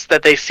things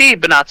that they see,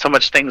 but not so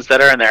much things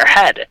that are in their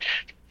head.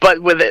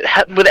 But with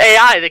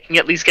AI, they can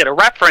at least get a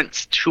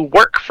reference to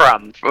work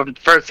from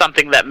for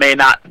something that may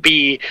not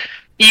be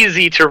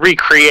easy to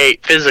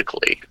recreate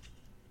physically.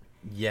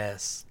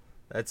 Yes,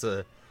 that's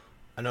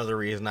another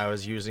reason I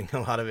was using a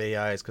lot of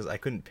AI is because I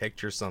couldn't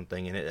picture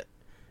something, and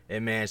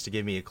it managed to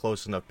give me a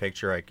close enough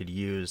picture I could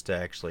use to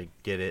actually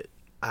get it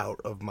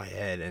out of my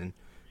head and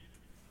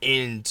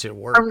into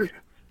work.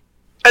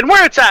 And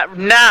where it's at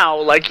now,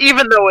 like,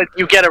 even though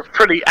you get a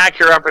pretty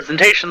accurate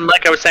representation,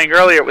 like I was saying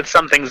earlier, with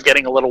some things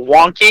getting a little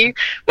wonky,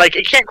 like,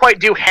 it can't quite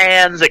do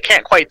hands, it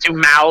can't quite do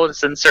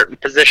mouths in certain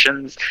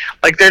positions.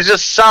 Like, there's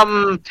just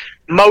some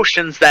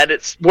motions that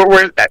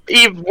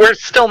we're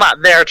still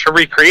not there to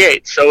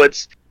recreate. So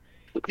it's,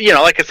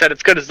 like I said,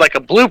 it's good as like a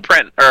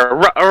blueprint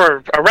or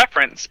a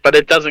reference, but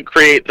it doesn't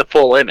create the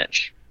full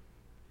image.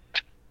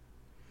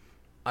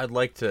 I'd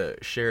like to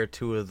share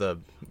two of the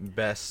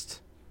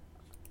best,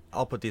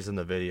 I'll put these in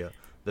the video,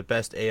 the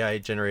best AI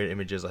generated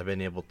images I've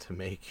been able to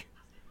make.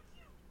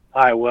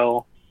 I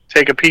will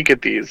take a peek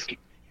at these.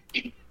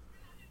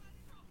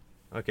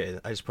 Okay,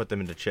 I just put them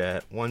into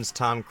chat. One's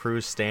Tom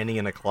Cruise standing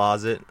in a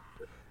closet,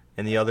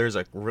 and the other's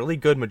a really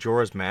good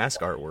Majora's Mask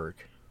artwork.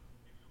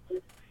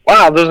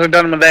 Wow, those are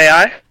done with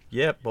AI?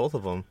 Yep, both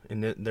of them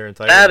in their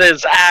entirety. That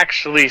is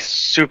actually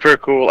super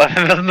cool.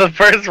 The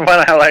first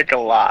one I like a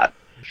lot.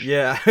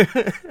 Yeah.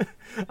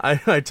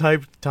 I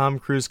typed Tom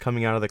Cruise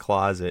coming out of the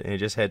closet, and it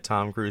just had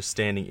Tom Cruise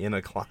standing in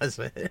a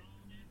closet.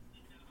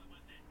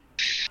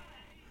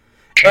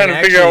 Trying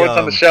to figure out what's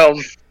on the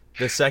shelves.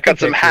 The second got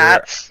some picture,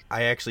 hats.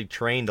 I actually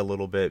trained a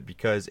little bit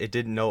because it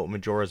didn't know what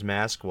Majora's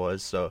Mask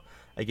was, so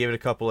I gave it a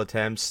couple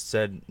attempts,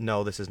 said,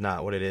 no, this is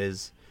not what it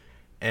is.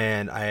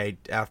 And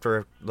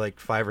after like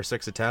 5 or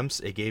 6 attempts,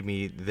 it gave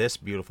me this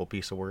beautiful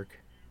piece of work.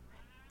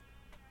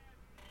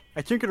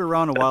 I tinkered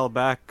around a while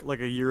back,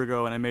 like a year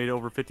ago, and I made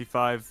over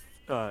 55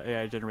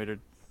 AI-generated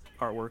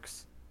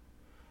artworks.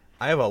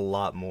 I have a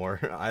lot more.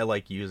 I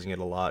like using it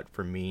a lot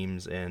for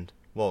memes and,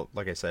 well,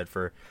 like I said,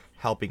 for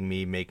helping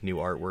me make new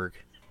artwork.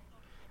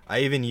 I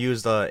even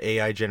use the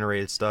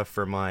AI-generated stuff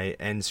for my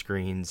end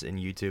screens in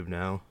YouTube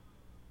now.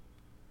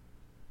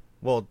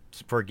 Well,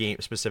 for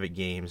specific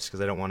games, because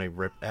I don't want to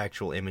rip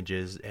actual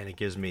images, and it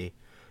gives me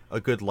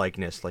a good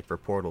likeness, like for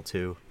Portal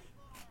 2.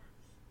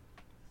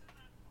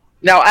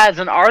 Now, as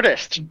an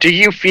artist, do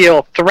you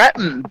feel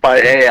threatened by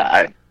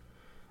AI?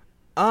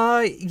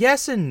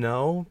 Yes and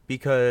no,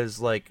 because,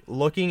 like,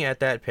 looking at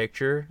that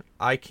picture,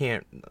 I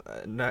can't,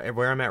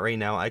 where I'm at right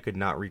now, I could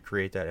not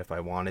recreate that if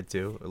I wanted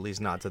to, at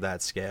least not to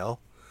that scale.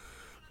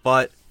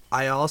 But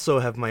I also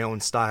have my own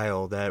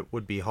style that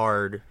would be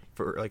hard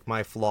for, like,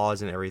 my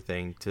flaws and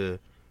everything to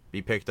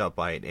be picked up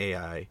by an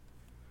AI.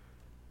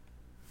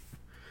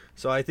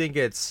 So I think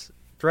it's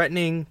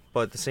threatening,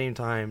 but at the same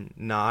time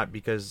not,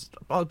 because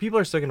people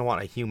are still going to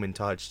want a human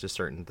touch to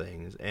certain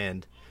things.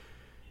 And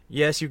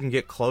yes, you can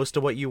get close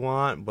to what you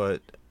want,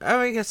 but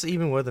I guess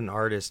even with an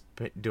artist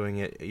doing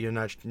it, you're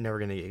never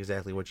going to get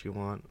exactly what you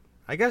want.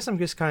 I guess I'm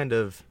just kind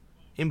of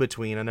in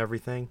between on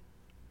everything.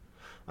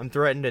 I'm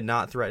threatened and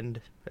not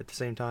threatened at the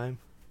same time.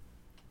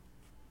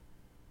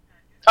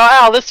 Oh,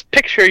 Al, this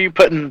picture you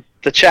put in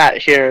the chat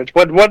here.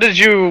 What did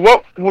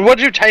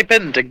you type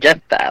in to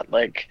get that?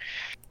 Like,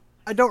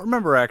 I don't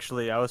remember,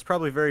 actually. I was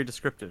probably very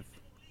descriptive.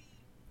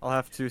 I'll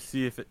have to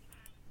see if it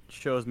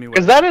shows me what...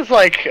 because that is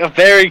like a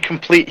very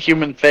complete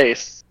human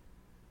face.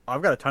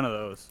 I've got a ton of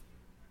those.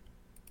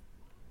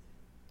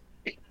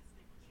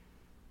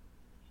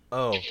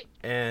 Oh,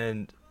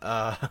 and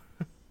I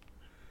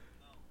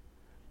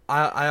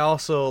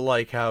also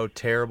like how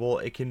terrible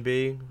it can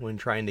be when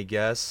trying to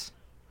guess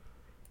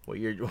what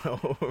you're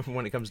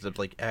when it comes to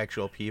like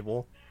actual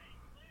people.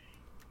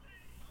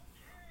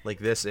 Like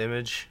this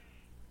image.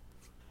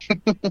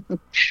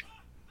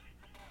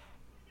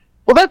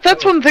 Well,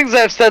 that's one of the things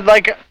I've said.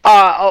 Like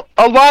a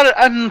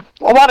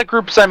lot of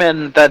groups I'm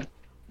in that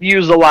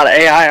use a lot of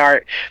AI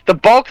art. The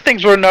bulk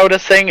things we're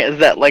noticing is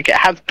that like it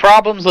has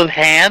problems with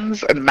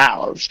hands and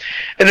mouths.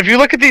 And if you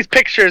look at these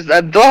pictures,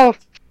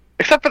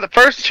 except for the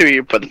first two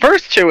you put, the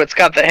first two it's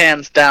got the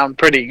hands down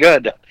pretty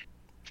good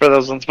for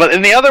those ones. But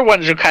in the other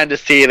ones you kind of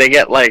see they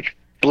get like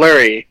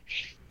blurry.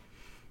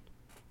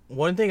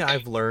 One thing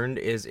I've learned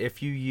is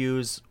if you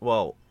use,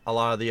 well, a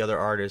lot of the other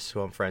artists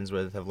who I'm friends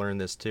with have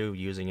learned this too,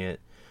 using it.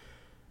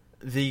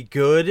 The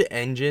good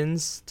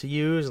engines to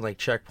use, like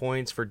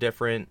checkpoints for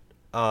different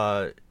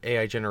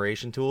AI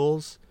generation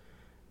tools,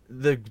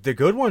 the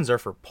good ones are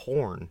for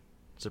porn,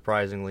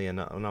 surprisingly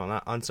enough. No,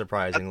 not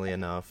unsurprisingly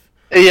enough.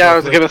 Yeah, I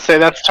was gonna say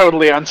that's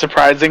totally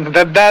unsurprising.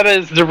 That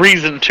is the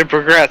reason to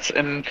progress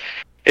in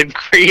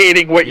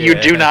creating what you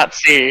do not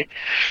see.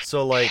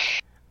 So like,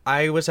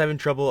 I was having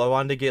trouble. I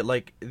wanted to get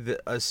like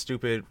a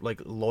stupid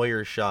like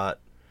lawyer shot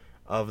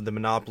of the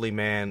Monopoly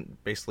man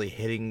basically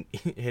hitting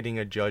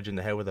a judge in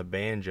the head with a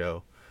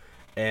banjo,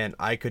 and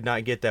I could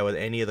not get that with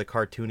any of the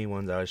cartoony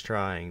ones I was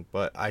trying.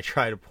 But I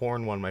tried a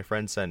porn one my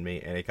friend sent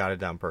me, and it got it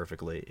down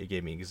perfectly. It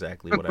gave me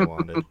exactly what I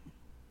wanted.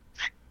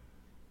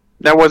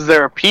 Now, was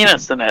there a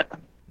penis in it?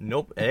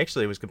 Nope.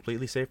 Actually, it was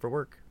completely safe for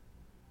work.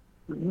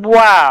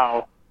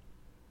 Wow.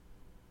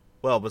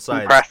 Well,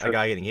 besides Impressive. a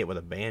guy getting hit with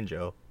a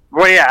banjo.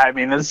 Well, yeah, I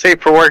mean, as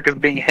safe for work as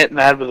being hit in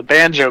the head with a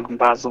banjo can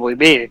possibly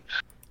be.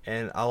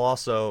 And I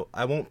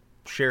won't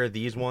share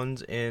these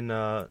ones in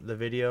the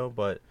video,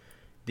 but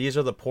these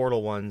are the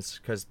Portal ones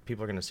because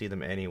people are going to see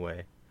them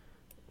anyway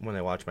when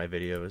they watch my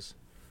videos.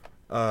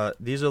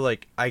 These are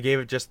like, I gave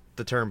it just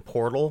the term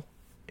Portal,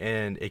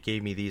 and it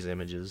gave me these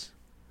images.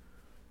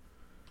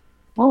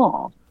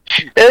 Oh.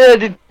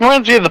 It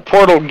reminds me of the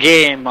Portal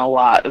game a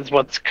lot, is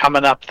what's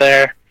coming up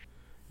there.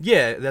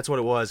 Yeah, that's what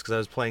it was,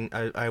 because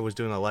I was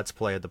doing a Let's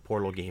Play of the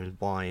Portal games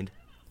blind.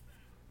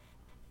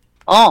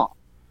 Oh.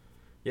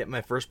 Yeah,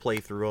 my first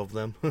playthrough of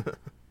them.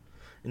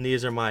 And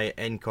these are my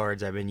end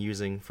cards I've been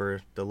using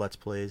for the Let's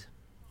Plays.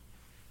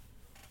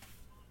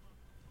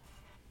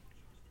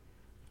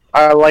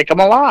 I like them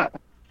a lot.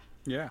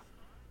 Yeah.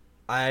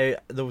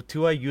 The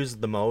two I use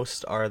the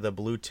most are the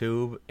blue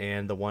tube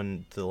and the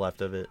one to the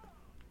left of it.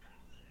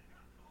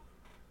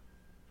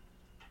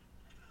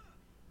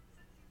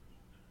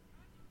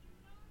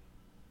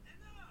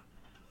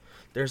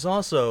 There's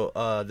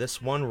also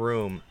this one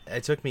room.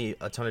 It took me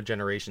a ton of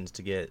generations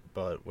to get,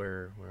 but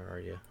where are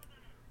you?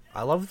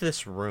 I love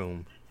this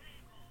room.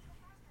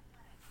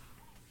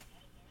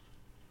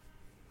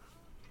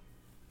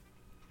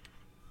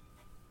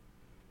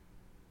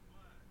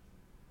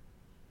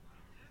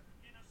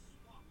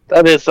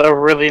 That is a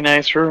really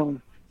nice room.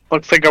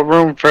 Looks like a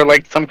room for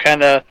like some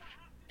kind of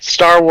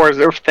Star Wars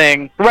or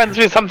thing. Reminds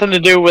me of something to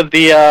do with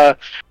the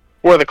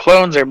where the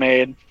clones are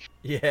made.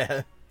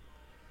 Yeah.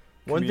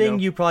 One thing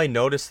you probably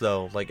noticed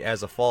though, like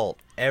as a fault,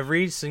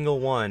 every single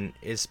one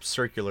is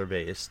circular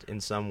based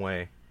in some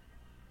way.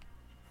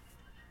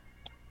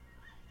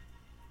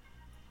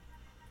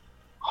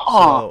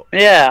 Oh, So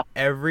yeah.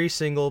 every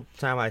single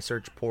time I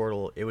search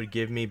Portal, it would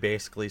give me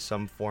basically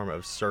some form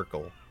of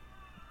circle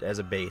as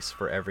a base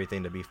for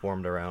everything to be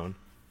formed around.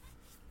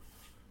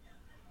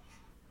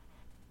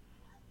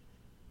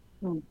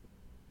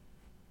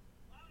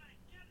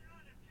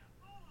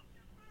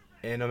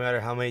 And no matter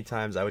how many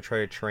times I would try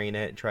to train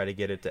it, try to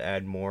get it to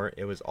add more,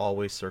 it was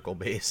always circle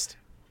based.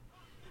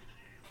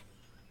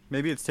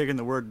 Maybe it's taking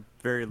the word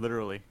very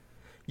literally.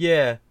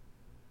 Yeah.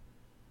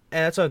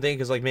 And that's what I'm thinking,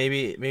 because like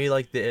maybe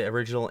like the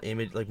original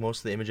image, like most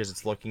of the images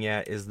it's looking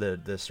at is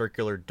the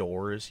circular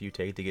doors you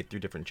take to get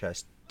through different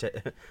chest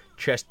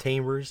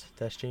chambers.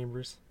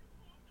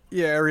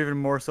 Yeah, or even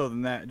more so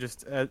than that.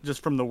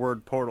 Just from the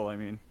word portal, I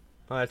mean.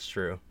 Oh, that's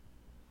true.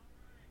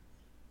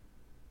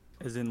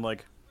 As in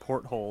like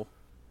porthole.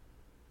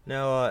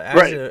 No,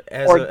 Right.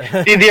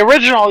 The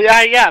original,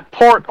 yeah,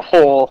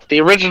 porthole.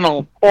 The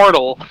original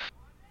portal.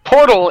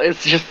 Portal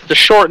is just the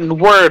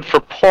shortened word for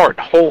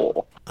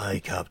porthole.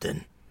 Aye,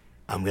 Captain.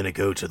 I'm gonna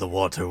go to the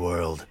water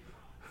world.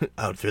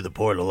 Out through the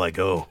portal I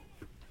go.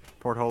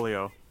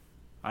 Portfolio.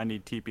 I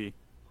need TP.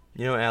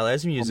 You know, Al,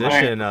 as a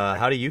musician,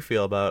 how do you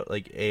feel about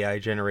like AI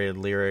generated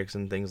lyrics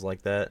and things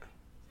like that?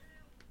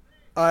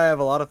 I have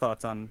a lot of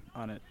thoughts on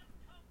it.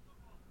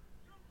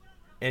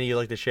 Any you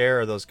like to share,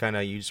 or those kind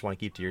of you just want to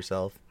keep to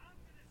yourself?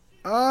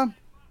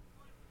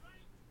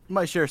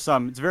 Might share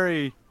some. It's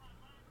very.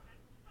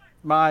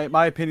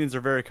 My opinions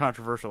are very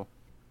controversial.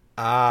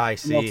 Ah, I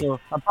see.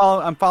 Also,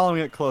 I'm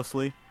following it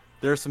closely.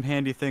 There are some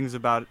handy things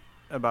about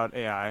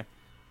AI,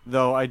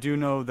 though I do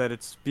know that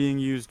it's being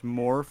used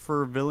more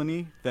for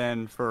villainy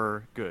than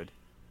for good.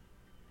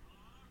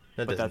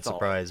 That doesn't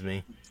surprise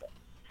me.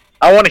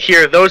 I want to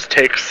hear those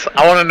takes.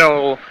 I want to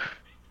know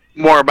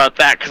more about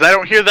that, because I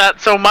don't hear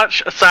that so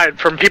much, aside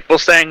from people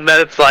saying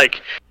that it's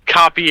like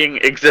copying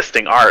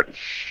existing art.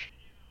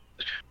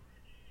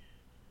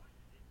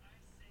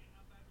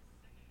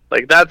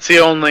 Like, that's the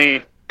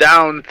only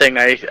down thing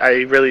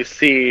I really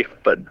see,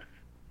 but...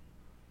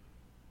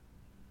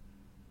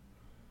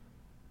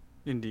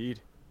 Indeed.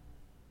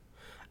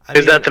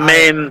 Is that the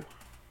main...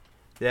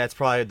 That's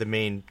probably the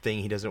main thing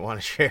he doesn't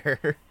want to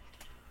share.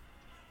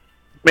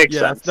 Makes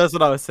sense. That's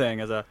what I was saying.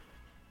 Yeah,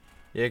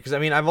 because I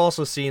mean, I've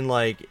also seen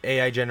like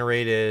AI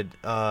generated,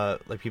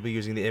 like people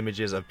using the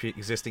images of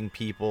existing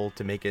people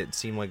to make it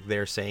seem like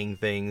they're saying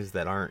things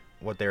that aren't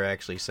what they're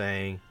actually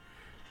saying,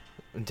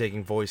 and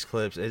taking voice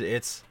clips.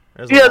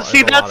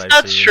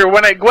 That's true.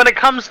 When it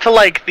comes to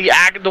like the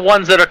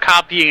ones that are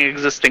copying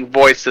existing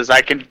voices,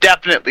 I can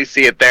definitely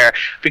see it there,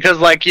 because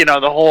like, you know,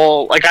 the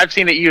whole, like, I've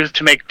seen it used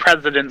to make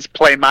presidents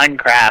play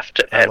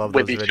Minecraft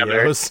with each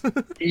videos.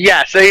 other.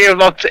 Yes,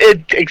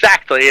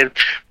 exactly.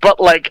 But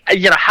like,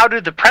 you know, how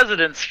do the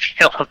presidents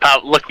feel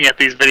about looking at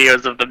these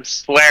videos of them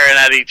swearing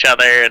at each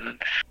other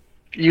and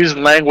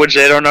using language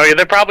they don't know?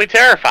 They're probably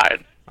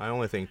terrified. I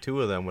only think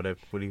 2 of them would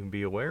even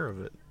be aware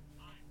of it.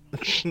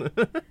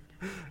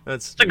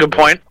 That's a good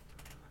point.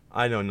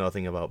 I know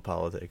nothing about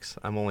politics.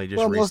 I'm only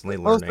just recently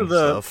learning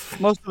stuff.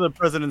 Most of the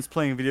presidents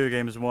playing video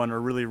games are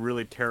really,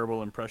 really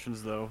terrible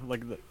impressions, though.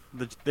 Like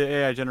the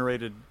AI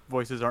generated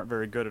voices aren't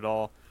very good at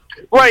all.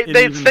 Right,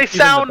 they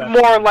sound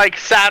more like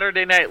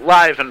Saturday Night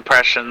Live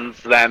impressions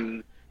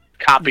than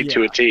copied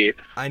to a T.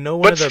 I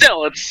know,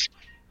 still, it's.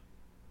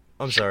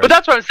 I'm sorry, but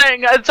that's what I'm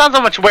saying. It's not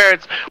so much where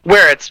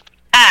it's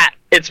at;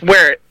 it's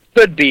where it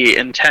could be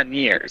in 10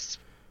 years.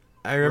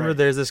 I remember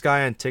there's this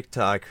guy on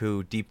TikTok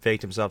who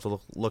deepfaked himself to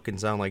look and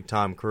sound like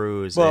Tom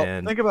Cruise, well,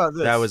 and think about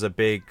this. That was a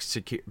big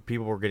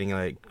people were getting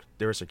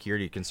there were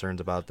security concerns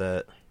about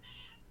that.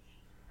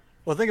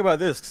 Well, think about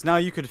this, 'cause now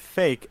you could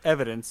fake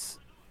evidence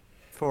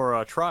for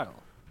a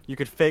trial. You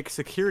could fake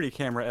security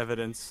camera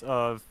evidence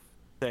of,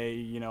 say,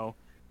 you know,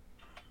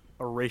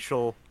 a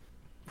racial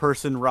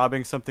person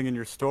robbing something in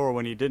your store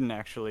when he didn't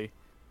actually.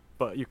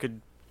 But you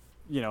could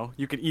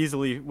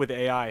easily with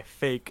AI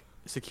fake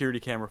security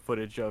camera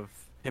footage of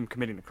him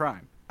committing the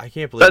crime. I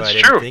can't believe I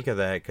didn't think of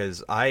that,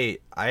 because I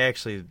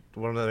actually,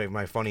 one of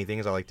my funny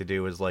things I like to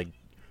do is like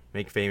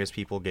make famous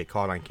people get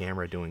caught on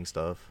camera doing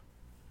stuff.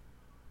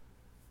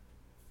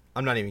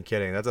 I'm not even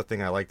kidding. That's a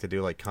thing I like to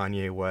do. Like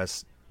Kanye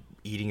West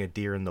eating a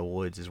deer in the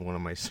woods is one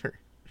of my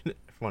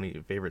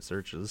funny favorite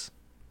searches.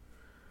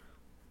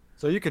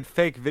 So you could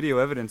fake video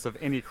evidence of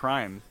any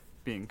crime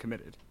being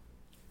committed.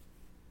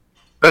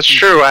 That's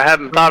true. I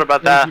hadn't thought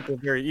about that. People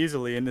very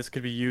easily, and this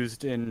could be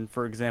used in,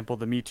 for example,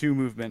 the Me Too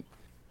movement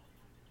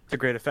to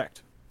great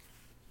effect.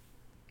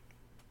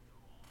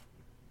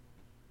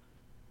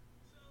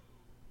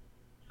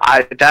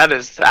 That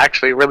is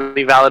actually a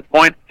really valid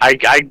point.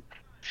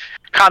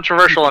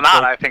 Controversial or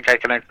not, I think I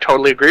can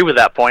totally agree with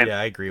that point. Yeah,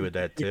 I agree with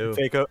that too. You can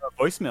fake a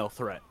voicemail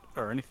threat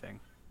or anything,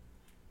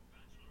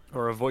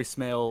 or a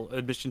voicemail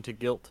admission to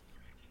guilt,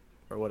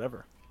 or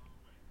whatever.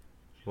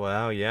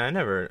 Wow,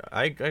 yeah,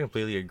 I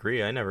completely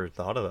agree. I never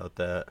thought about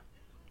that.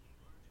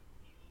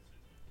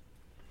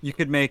 You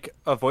could make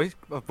a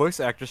voice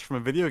actress from a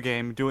video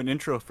game do an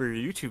intro for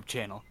your YouTube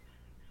channel.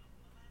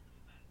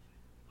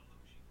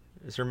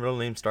 Does her middle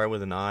name start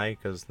with an I?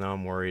 Because now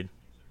I'm worried.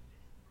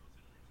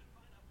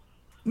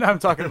 No, I'm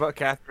talking about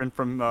Catherine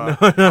from No,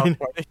 House no,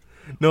 Party.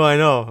 no, I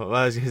know.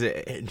 I was gonna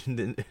say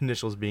the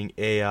initials being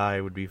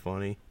AI would be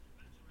funny.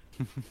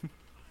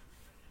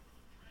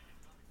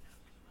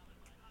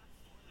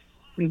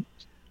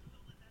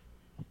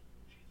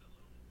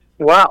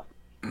 Wow.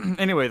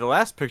 Anyway, the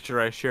last picture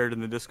I shared in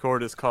the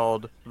Discord is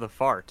called The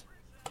Fart.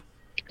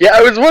 Yeah,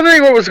 I was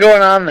wondering what was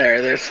going on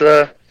there. There's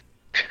a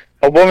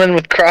woman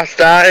with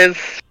crossed eyes.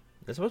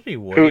 That's supposed to be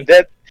Who Woody.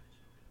 that?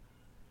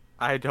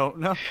 I don't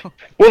know.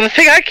 Well, the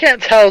thing I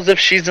can't tell is if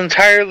she's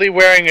entirely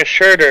wearing a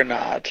shirt or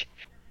not.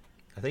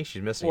 I think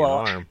she's missing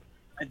Well- an arm.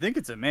 I think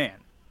it's a man.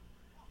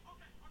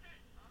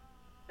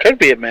 Could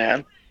be a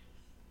man.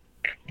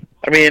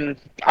 I mean,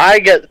 I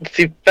get to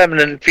see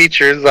feminine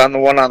features on the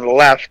one on the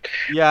left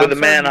Yeah, with I'm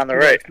a man starting to on the see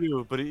that right.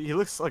 too, but he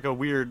looks like a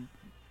weird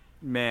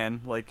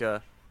man. Like,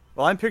 well,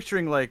 I'm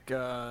picturing like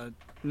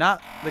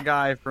not the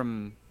guy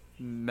from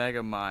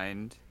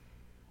Megamind.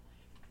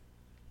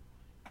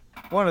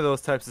 One of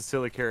those types of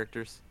silly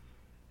characters.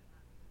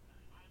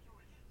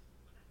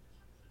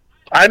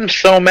 I'm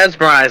so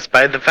mesmerized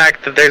by the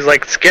fact that there's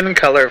like skin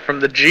color from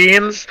the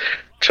jeans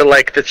to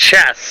like the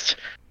chest,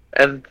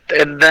 and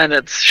then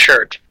it's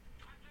shirt.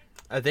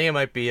 I think it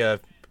might be if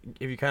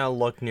you kind of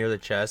look near the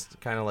chest,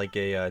 kind of like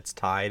it's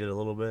tied a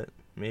little bit,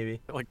 maybe.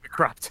 Like the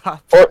crop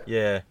top.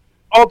 Yeah.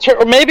 Or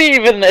maybe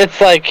even it's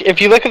like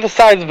if you look at the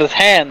size of his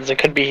hands, it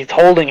could be he's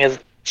holding his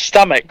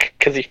stomach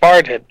because he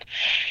farted,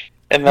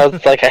 and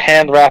that's like a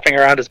hand wrapping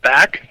around his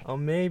back. Oh,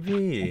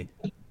 maybe.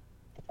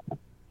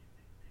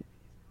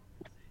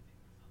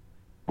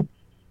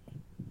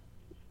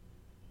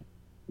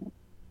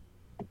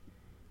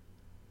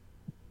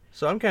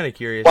 So I'm kind of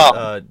curious,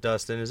 Well-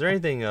 Dustin. Is there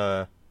anything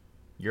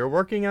you're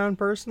working on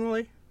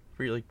personally?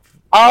 For like,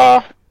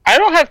 I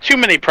don't have too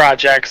many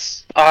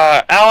projects.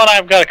 Al and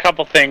I've got a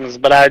couple things,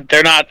 but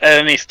they're not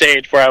at any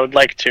stage where I would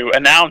like to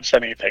announce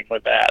anything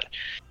with that.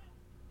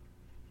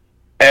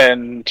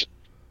 And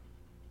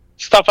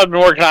stuff I've been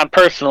working on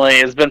personally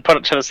has been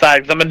put to the side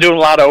because I've been doing a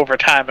lot of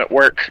overtime at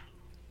work.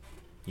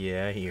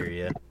 yeah, I hear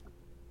you.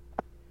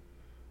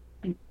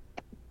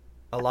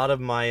 A lot of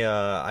my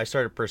I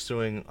started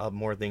pursuing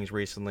more things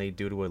recently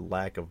due to a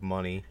lack of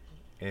money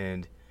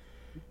and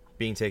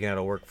being taken out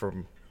of work for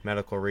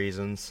medical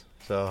reasons.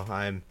 So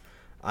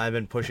I've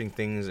been pushing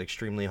things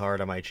extremely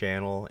hard on my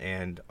channel,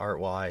 and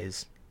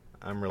art-wise,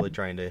 I'm really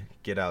trying to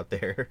get out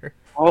there.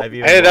 Well, I've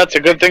even hey, that's a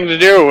good thing to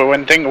do.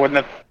 When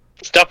the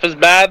stuff is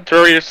bad,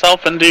 throw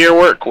yourself into your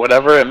work,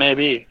 whatever it may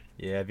be.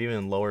 Yeah, I've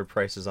even lowered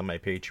prices on my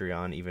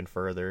Patreon even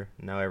further.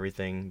 Now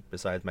everything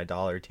besides my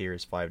dollar tier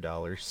is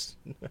 $5.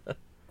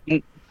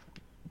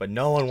 But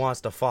no one wants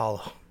to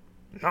follow.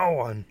 No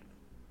one.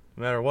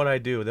 No matter what I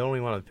do, they only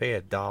want to pay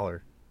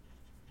 $1.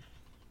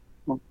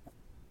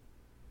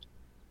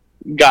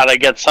 Gotta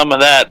get some of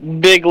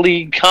that big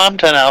league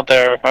content out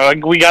there.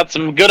 We got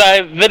some good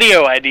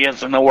video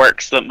ideas in the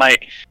works that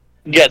might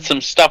get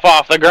some stuff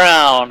off the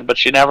ground,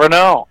 but you never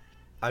know.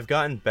 I've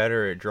gotten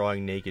better at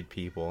drawing naked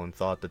people and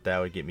thought that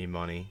would get me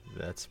money.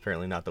 That's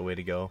apparently not the way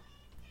to go.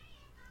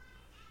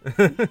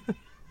 If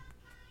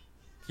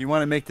you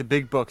want to make the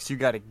big bucks, you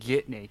got to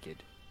get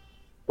naked.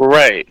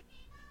 Right.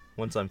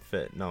 Once I'm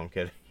fit. No, I'm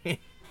kidding.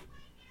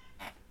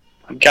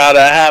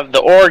 Gotta have the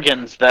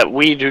organs that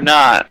we do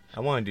not. I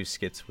want to do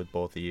skits with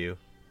both of you.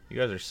 You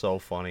guys are so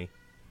funny.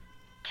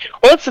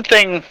 Well, that's the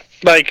thing.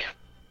 Like,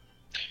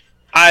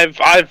 I've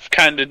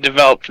kind of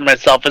developed for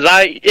myself is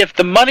if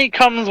the money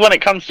comes when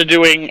it comes to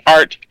doing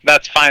art,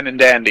 that's fine and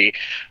dandy.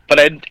 But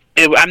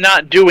I'm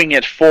not doing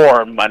it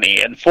for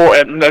money, and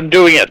I'm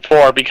doing it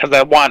because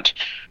I want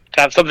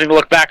to have something to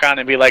look back on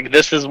and be like,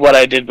 this is what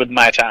I did with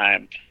my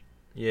time.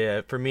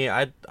 Yeah, for me,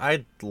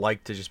 I'd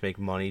like to just make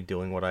money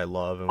doing what I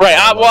love. And Right.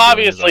 what I love Well,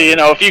 doing is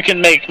obviously, art. if you can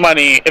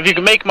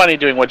make money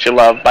doing what you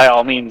love, by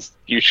all means,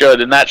 you should,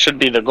 and that should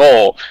be the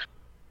goal.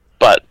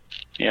 But,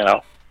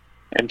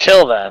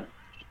 until then.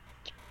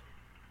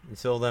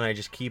 Until then, I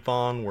just keep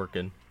on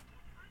working.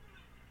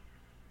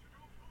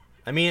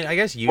 I mean, I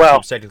guess YouTube's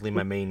Well- technically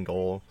my main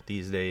goal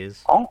these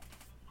days. Oh.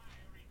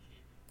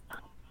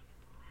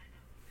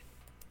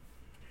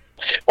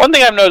 One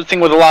thing I'm noticing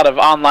with a lot of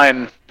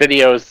online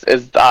videos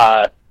is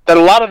that a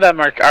lot of them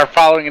are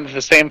following into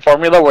the same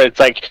formula where it's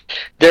like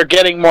they're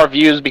getting more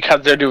views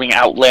because they're doing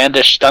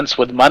outlandish stunts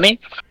with money.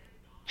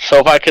 So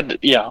if I could,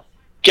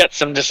 get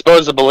some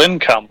disposable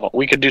income,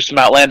 we could do some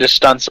outlandish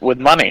stunts with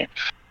money.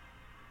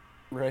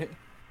 Right.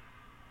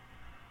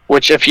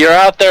 Which, if you're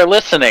out there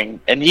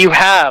listening and you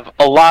have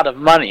a lot of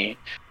money,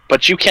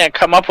 but you can't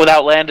come up with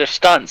outlandish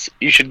stunts,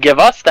 you should give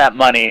us that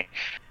money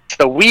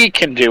so we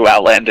can do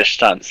outlandish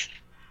stunts.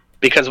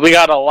 Because we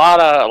got a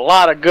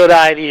lot of good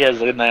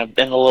ideas in the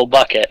little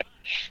bucket.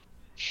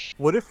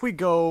 What if we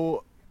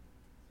go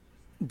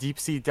deep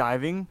sea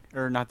diving,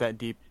 or not that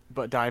deep,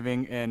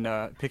 diving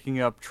and picking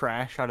up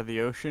trash out of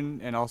the ocean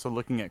and also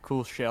looking at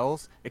cool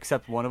shells,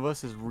 except one of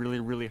us is really,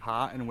 really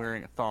hot and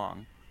wearing a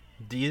thong.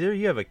 Do either of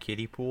you have a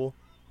kiddie pool?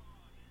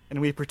 And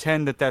we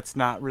pretend that that's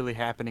not really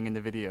happening in the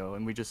video,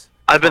 and we just...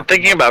 I've been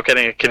thinking about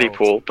getting a kiddie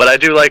pool, but I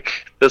do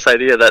like this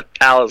idea that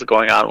Al is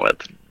going on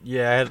with.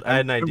 Yeah, I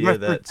had an idea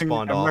that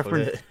spawned off of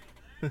it.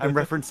 I'm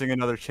referencing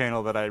another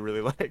channel that I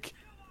really like.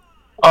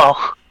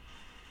 Oh.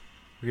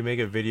 We can make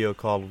a video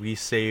called "We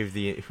Save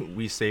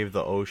the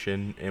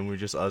Ocean," and we're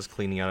just us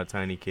cleaning out a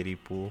tiny kiddie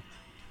pool.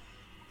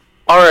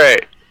 All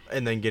right.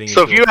 And then getting.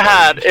 So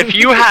if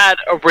you had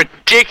a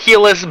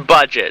ridiculous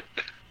budget,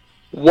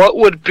 what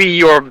would be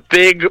your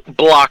big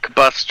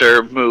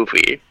blockbuster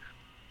movie?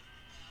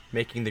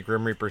 Making the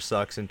Grim Reaper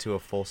Sucks into a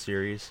full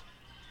series.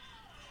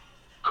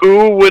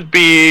 Who would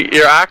be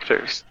your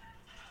actors?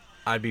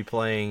 I'd be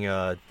playing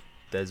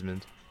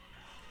Desmond,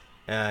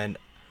 and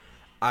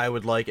I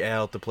would like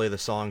Al to play the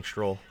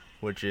Songstrel,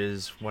 which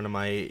is one of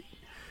my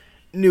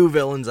new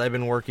villains I've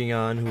been working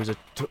on, who's a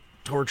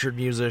tortured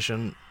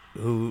musician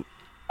who...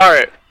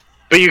 Alright,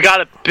 but you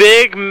got a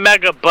big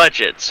mega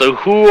budget, so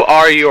who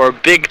are your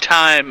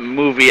big-time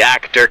movie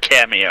actor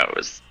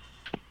cameos?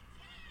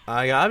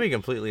 I gotta be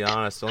completely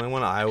honest, the only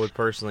one I would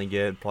personally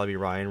get would probably be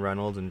Ryan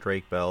Reynolds and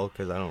Drake Bell,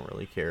 because I don't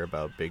really care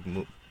about big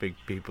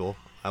people.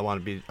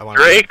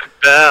 Drake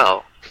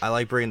Bell. I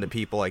like bringing the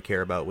people I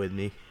care about with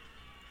me.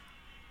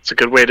 It's a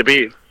good way to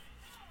be.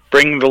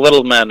 Bring the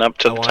little men up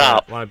to the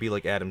top. I want to be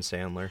like Adam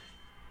Sandler.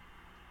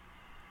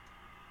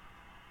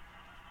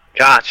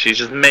 God, she's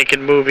just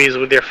making movies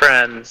with your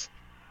friends.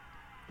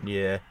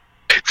 Yeah.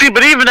 See,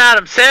 but even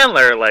Adam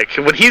Sandler, like,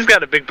 when he's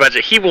got a big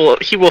budget, he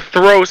will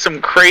throw some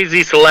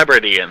crazy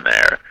celebrity in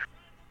there.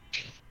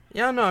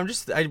 Yeah, no,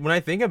 when I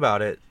think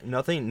about it,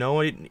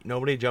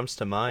 nobody jumps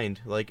to mind.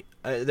 Like,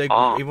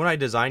 even when I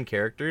design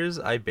characters,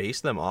 I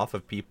base them off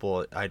of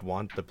people I'd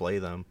want to play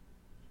them.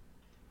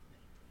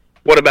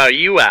 What about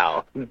you,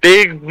 Al?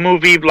 Big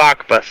movie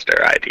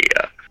blockbuster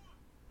idea.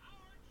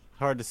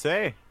 Hard to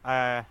say.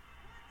 I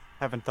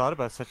haven't thought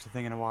about such a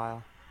thing in a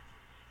while.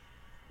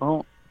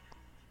 Well,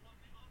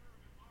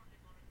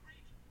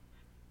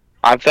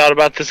 I've thought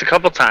about this a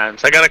couple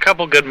times. I got a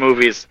couple good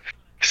movies.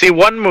 See,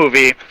 one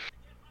movie,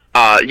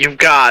 you've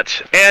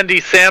got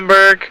Andy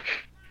Samberg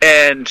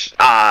and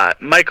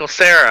Michael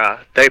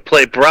Cera. They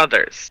play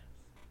brothers.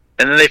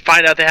 And then they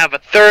find out they have a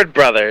third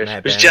brother,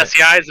 who's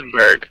Jesse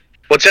Eisenberg.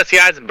 Well, Jesse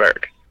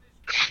Eisenberg.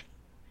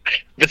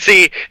 But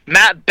see,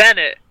 Matt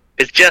Bennett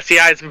is Jesse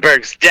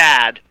Eisenberg's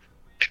dad.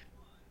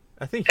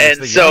 I think he's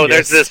and so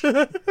youngest. There's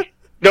this...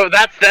 No,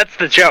 that's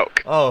the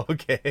joke. Oh,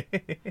 okay.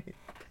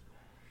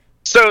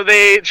 So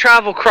they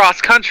travel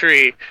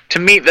cross-country to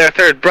meet their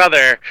third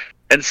brother,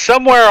 and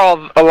somewhere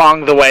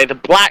along the way, the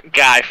black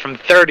guy from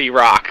 30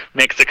 Rock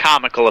makes a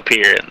comical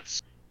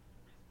appearance.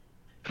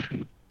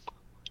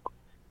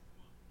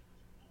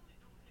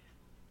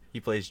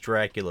 He plays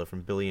Dracula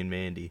from Billy and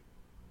Mandy.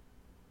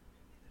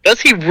 Does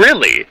he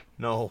really?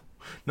 No,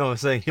 I'm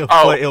saying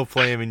he'll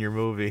play him in your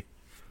movie.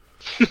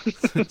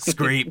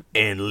 Scrape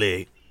and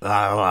lick.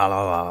 La, la,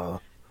 la, la.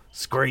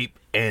 Scrape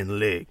and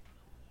lick.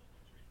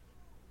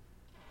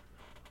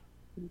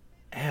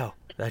 Al,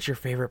 that's your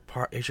favorite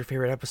part. It's your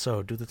favorite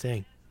episode. Do the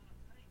thing.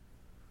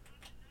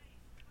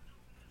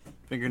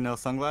 Fingernail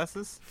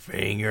sunglasses?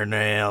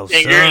 Fingernail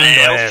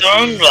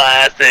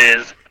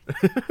sunglasses.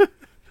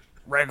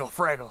 Raggle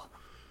fraggle.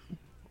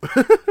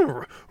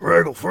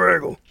 Raggle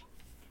fraggle.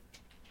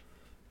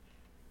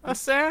 A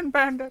sand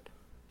bandit.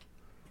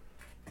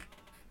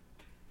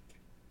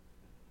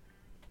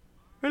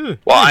 Well,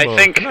 I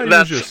think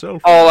that's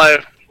all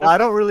I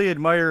don't really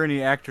admire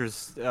any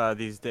actors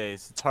these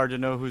days. It's hard to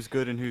know who's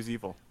good and who's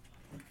evil.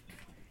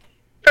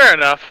 Fair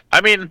enough.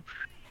 I mean,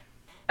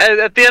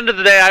 at the end of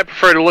the day, I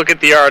prefer to look at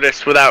the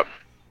artist without,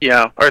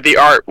 or the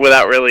art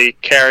without really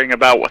caring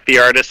about what the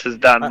artist has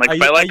done. Like,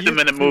 if I like them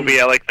in a movie,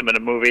 I like them in a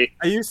movie.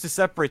 I used to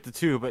separate the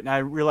two, but I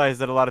realize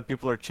that a lot of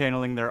people are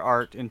channeling their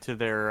art into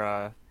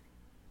their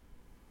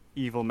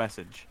evil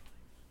message.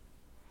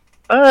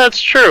 That's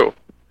true.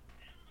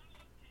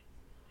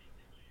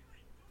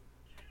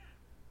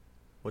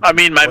 I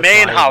mean, my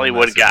main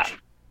Hollywood guy.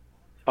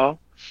 Oh?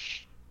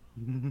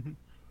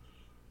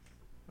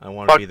 I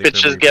want to be the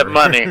bitches get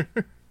money.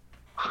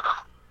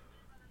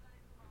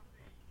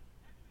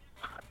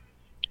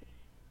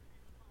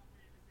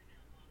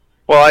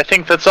 Well, I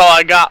think that's all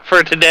I got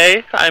for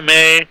today. I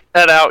may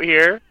head out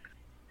here.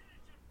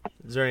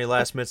 Is there any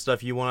last minute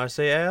stuff you want to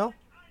say, Al?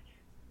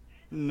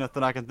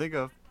 Nothing I can think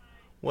of.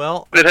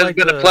 Well, it has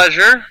been a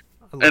pleasure,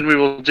 and we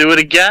will do it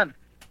again.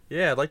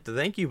 Yeah, I'd like to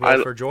thank you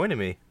both for joining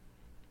me.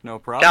 No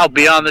problem. I'll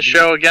be on the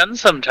show again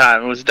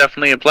sometime. It was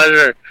definitely a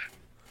pleasure.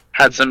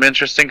 Had some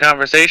interesting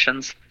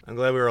conversations. I'm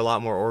glad we were a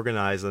lot more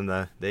organized than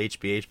the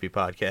HBHB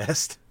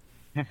podcast.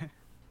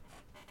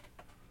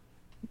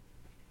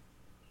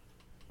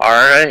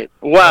 Alright.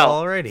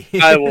 Well,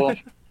 alrighty. I will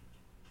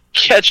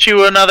catch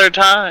you another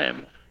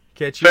time.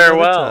 Catch you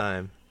Farewell. another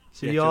time.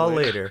 See y'all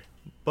later.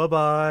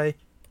 Bye-bye.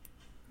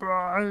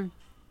 Bye.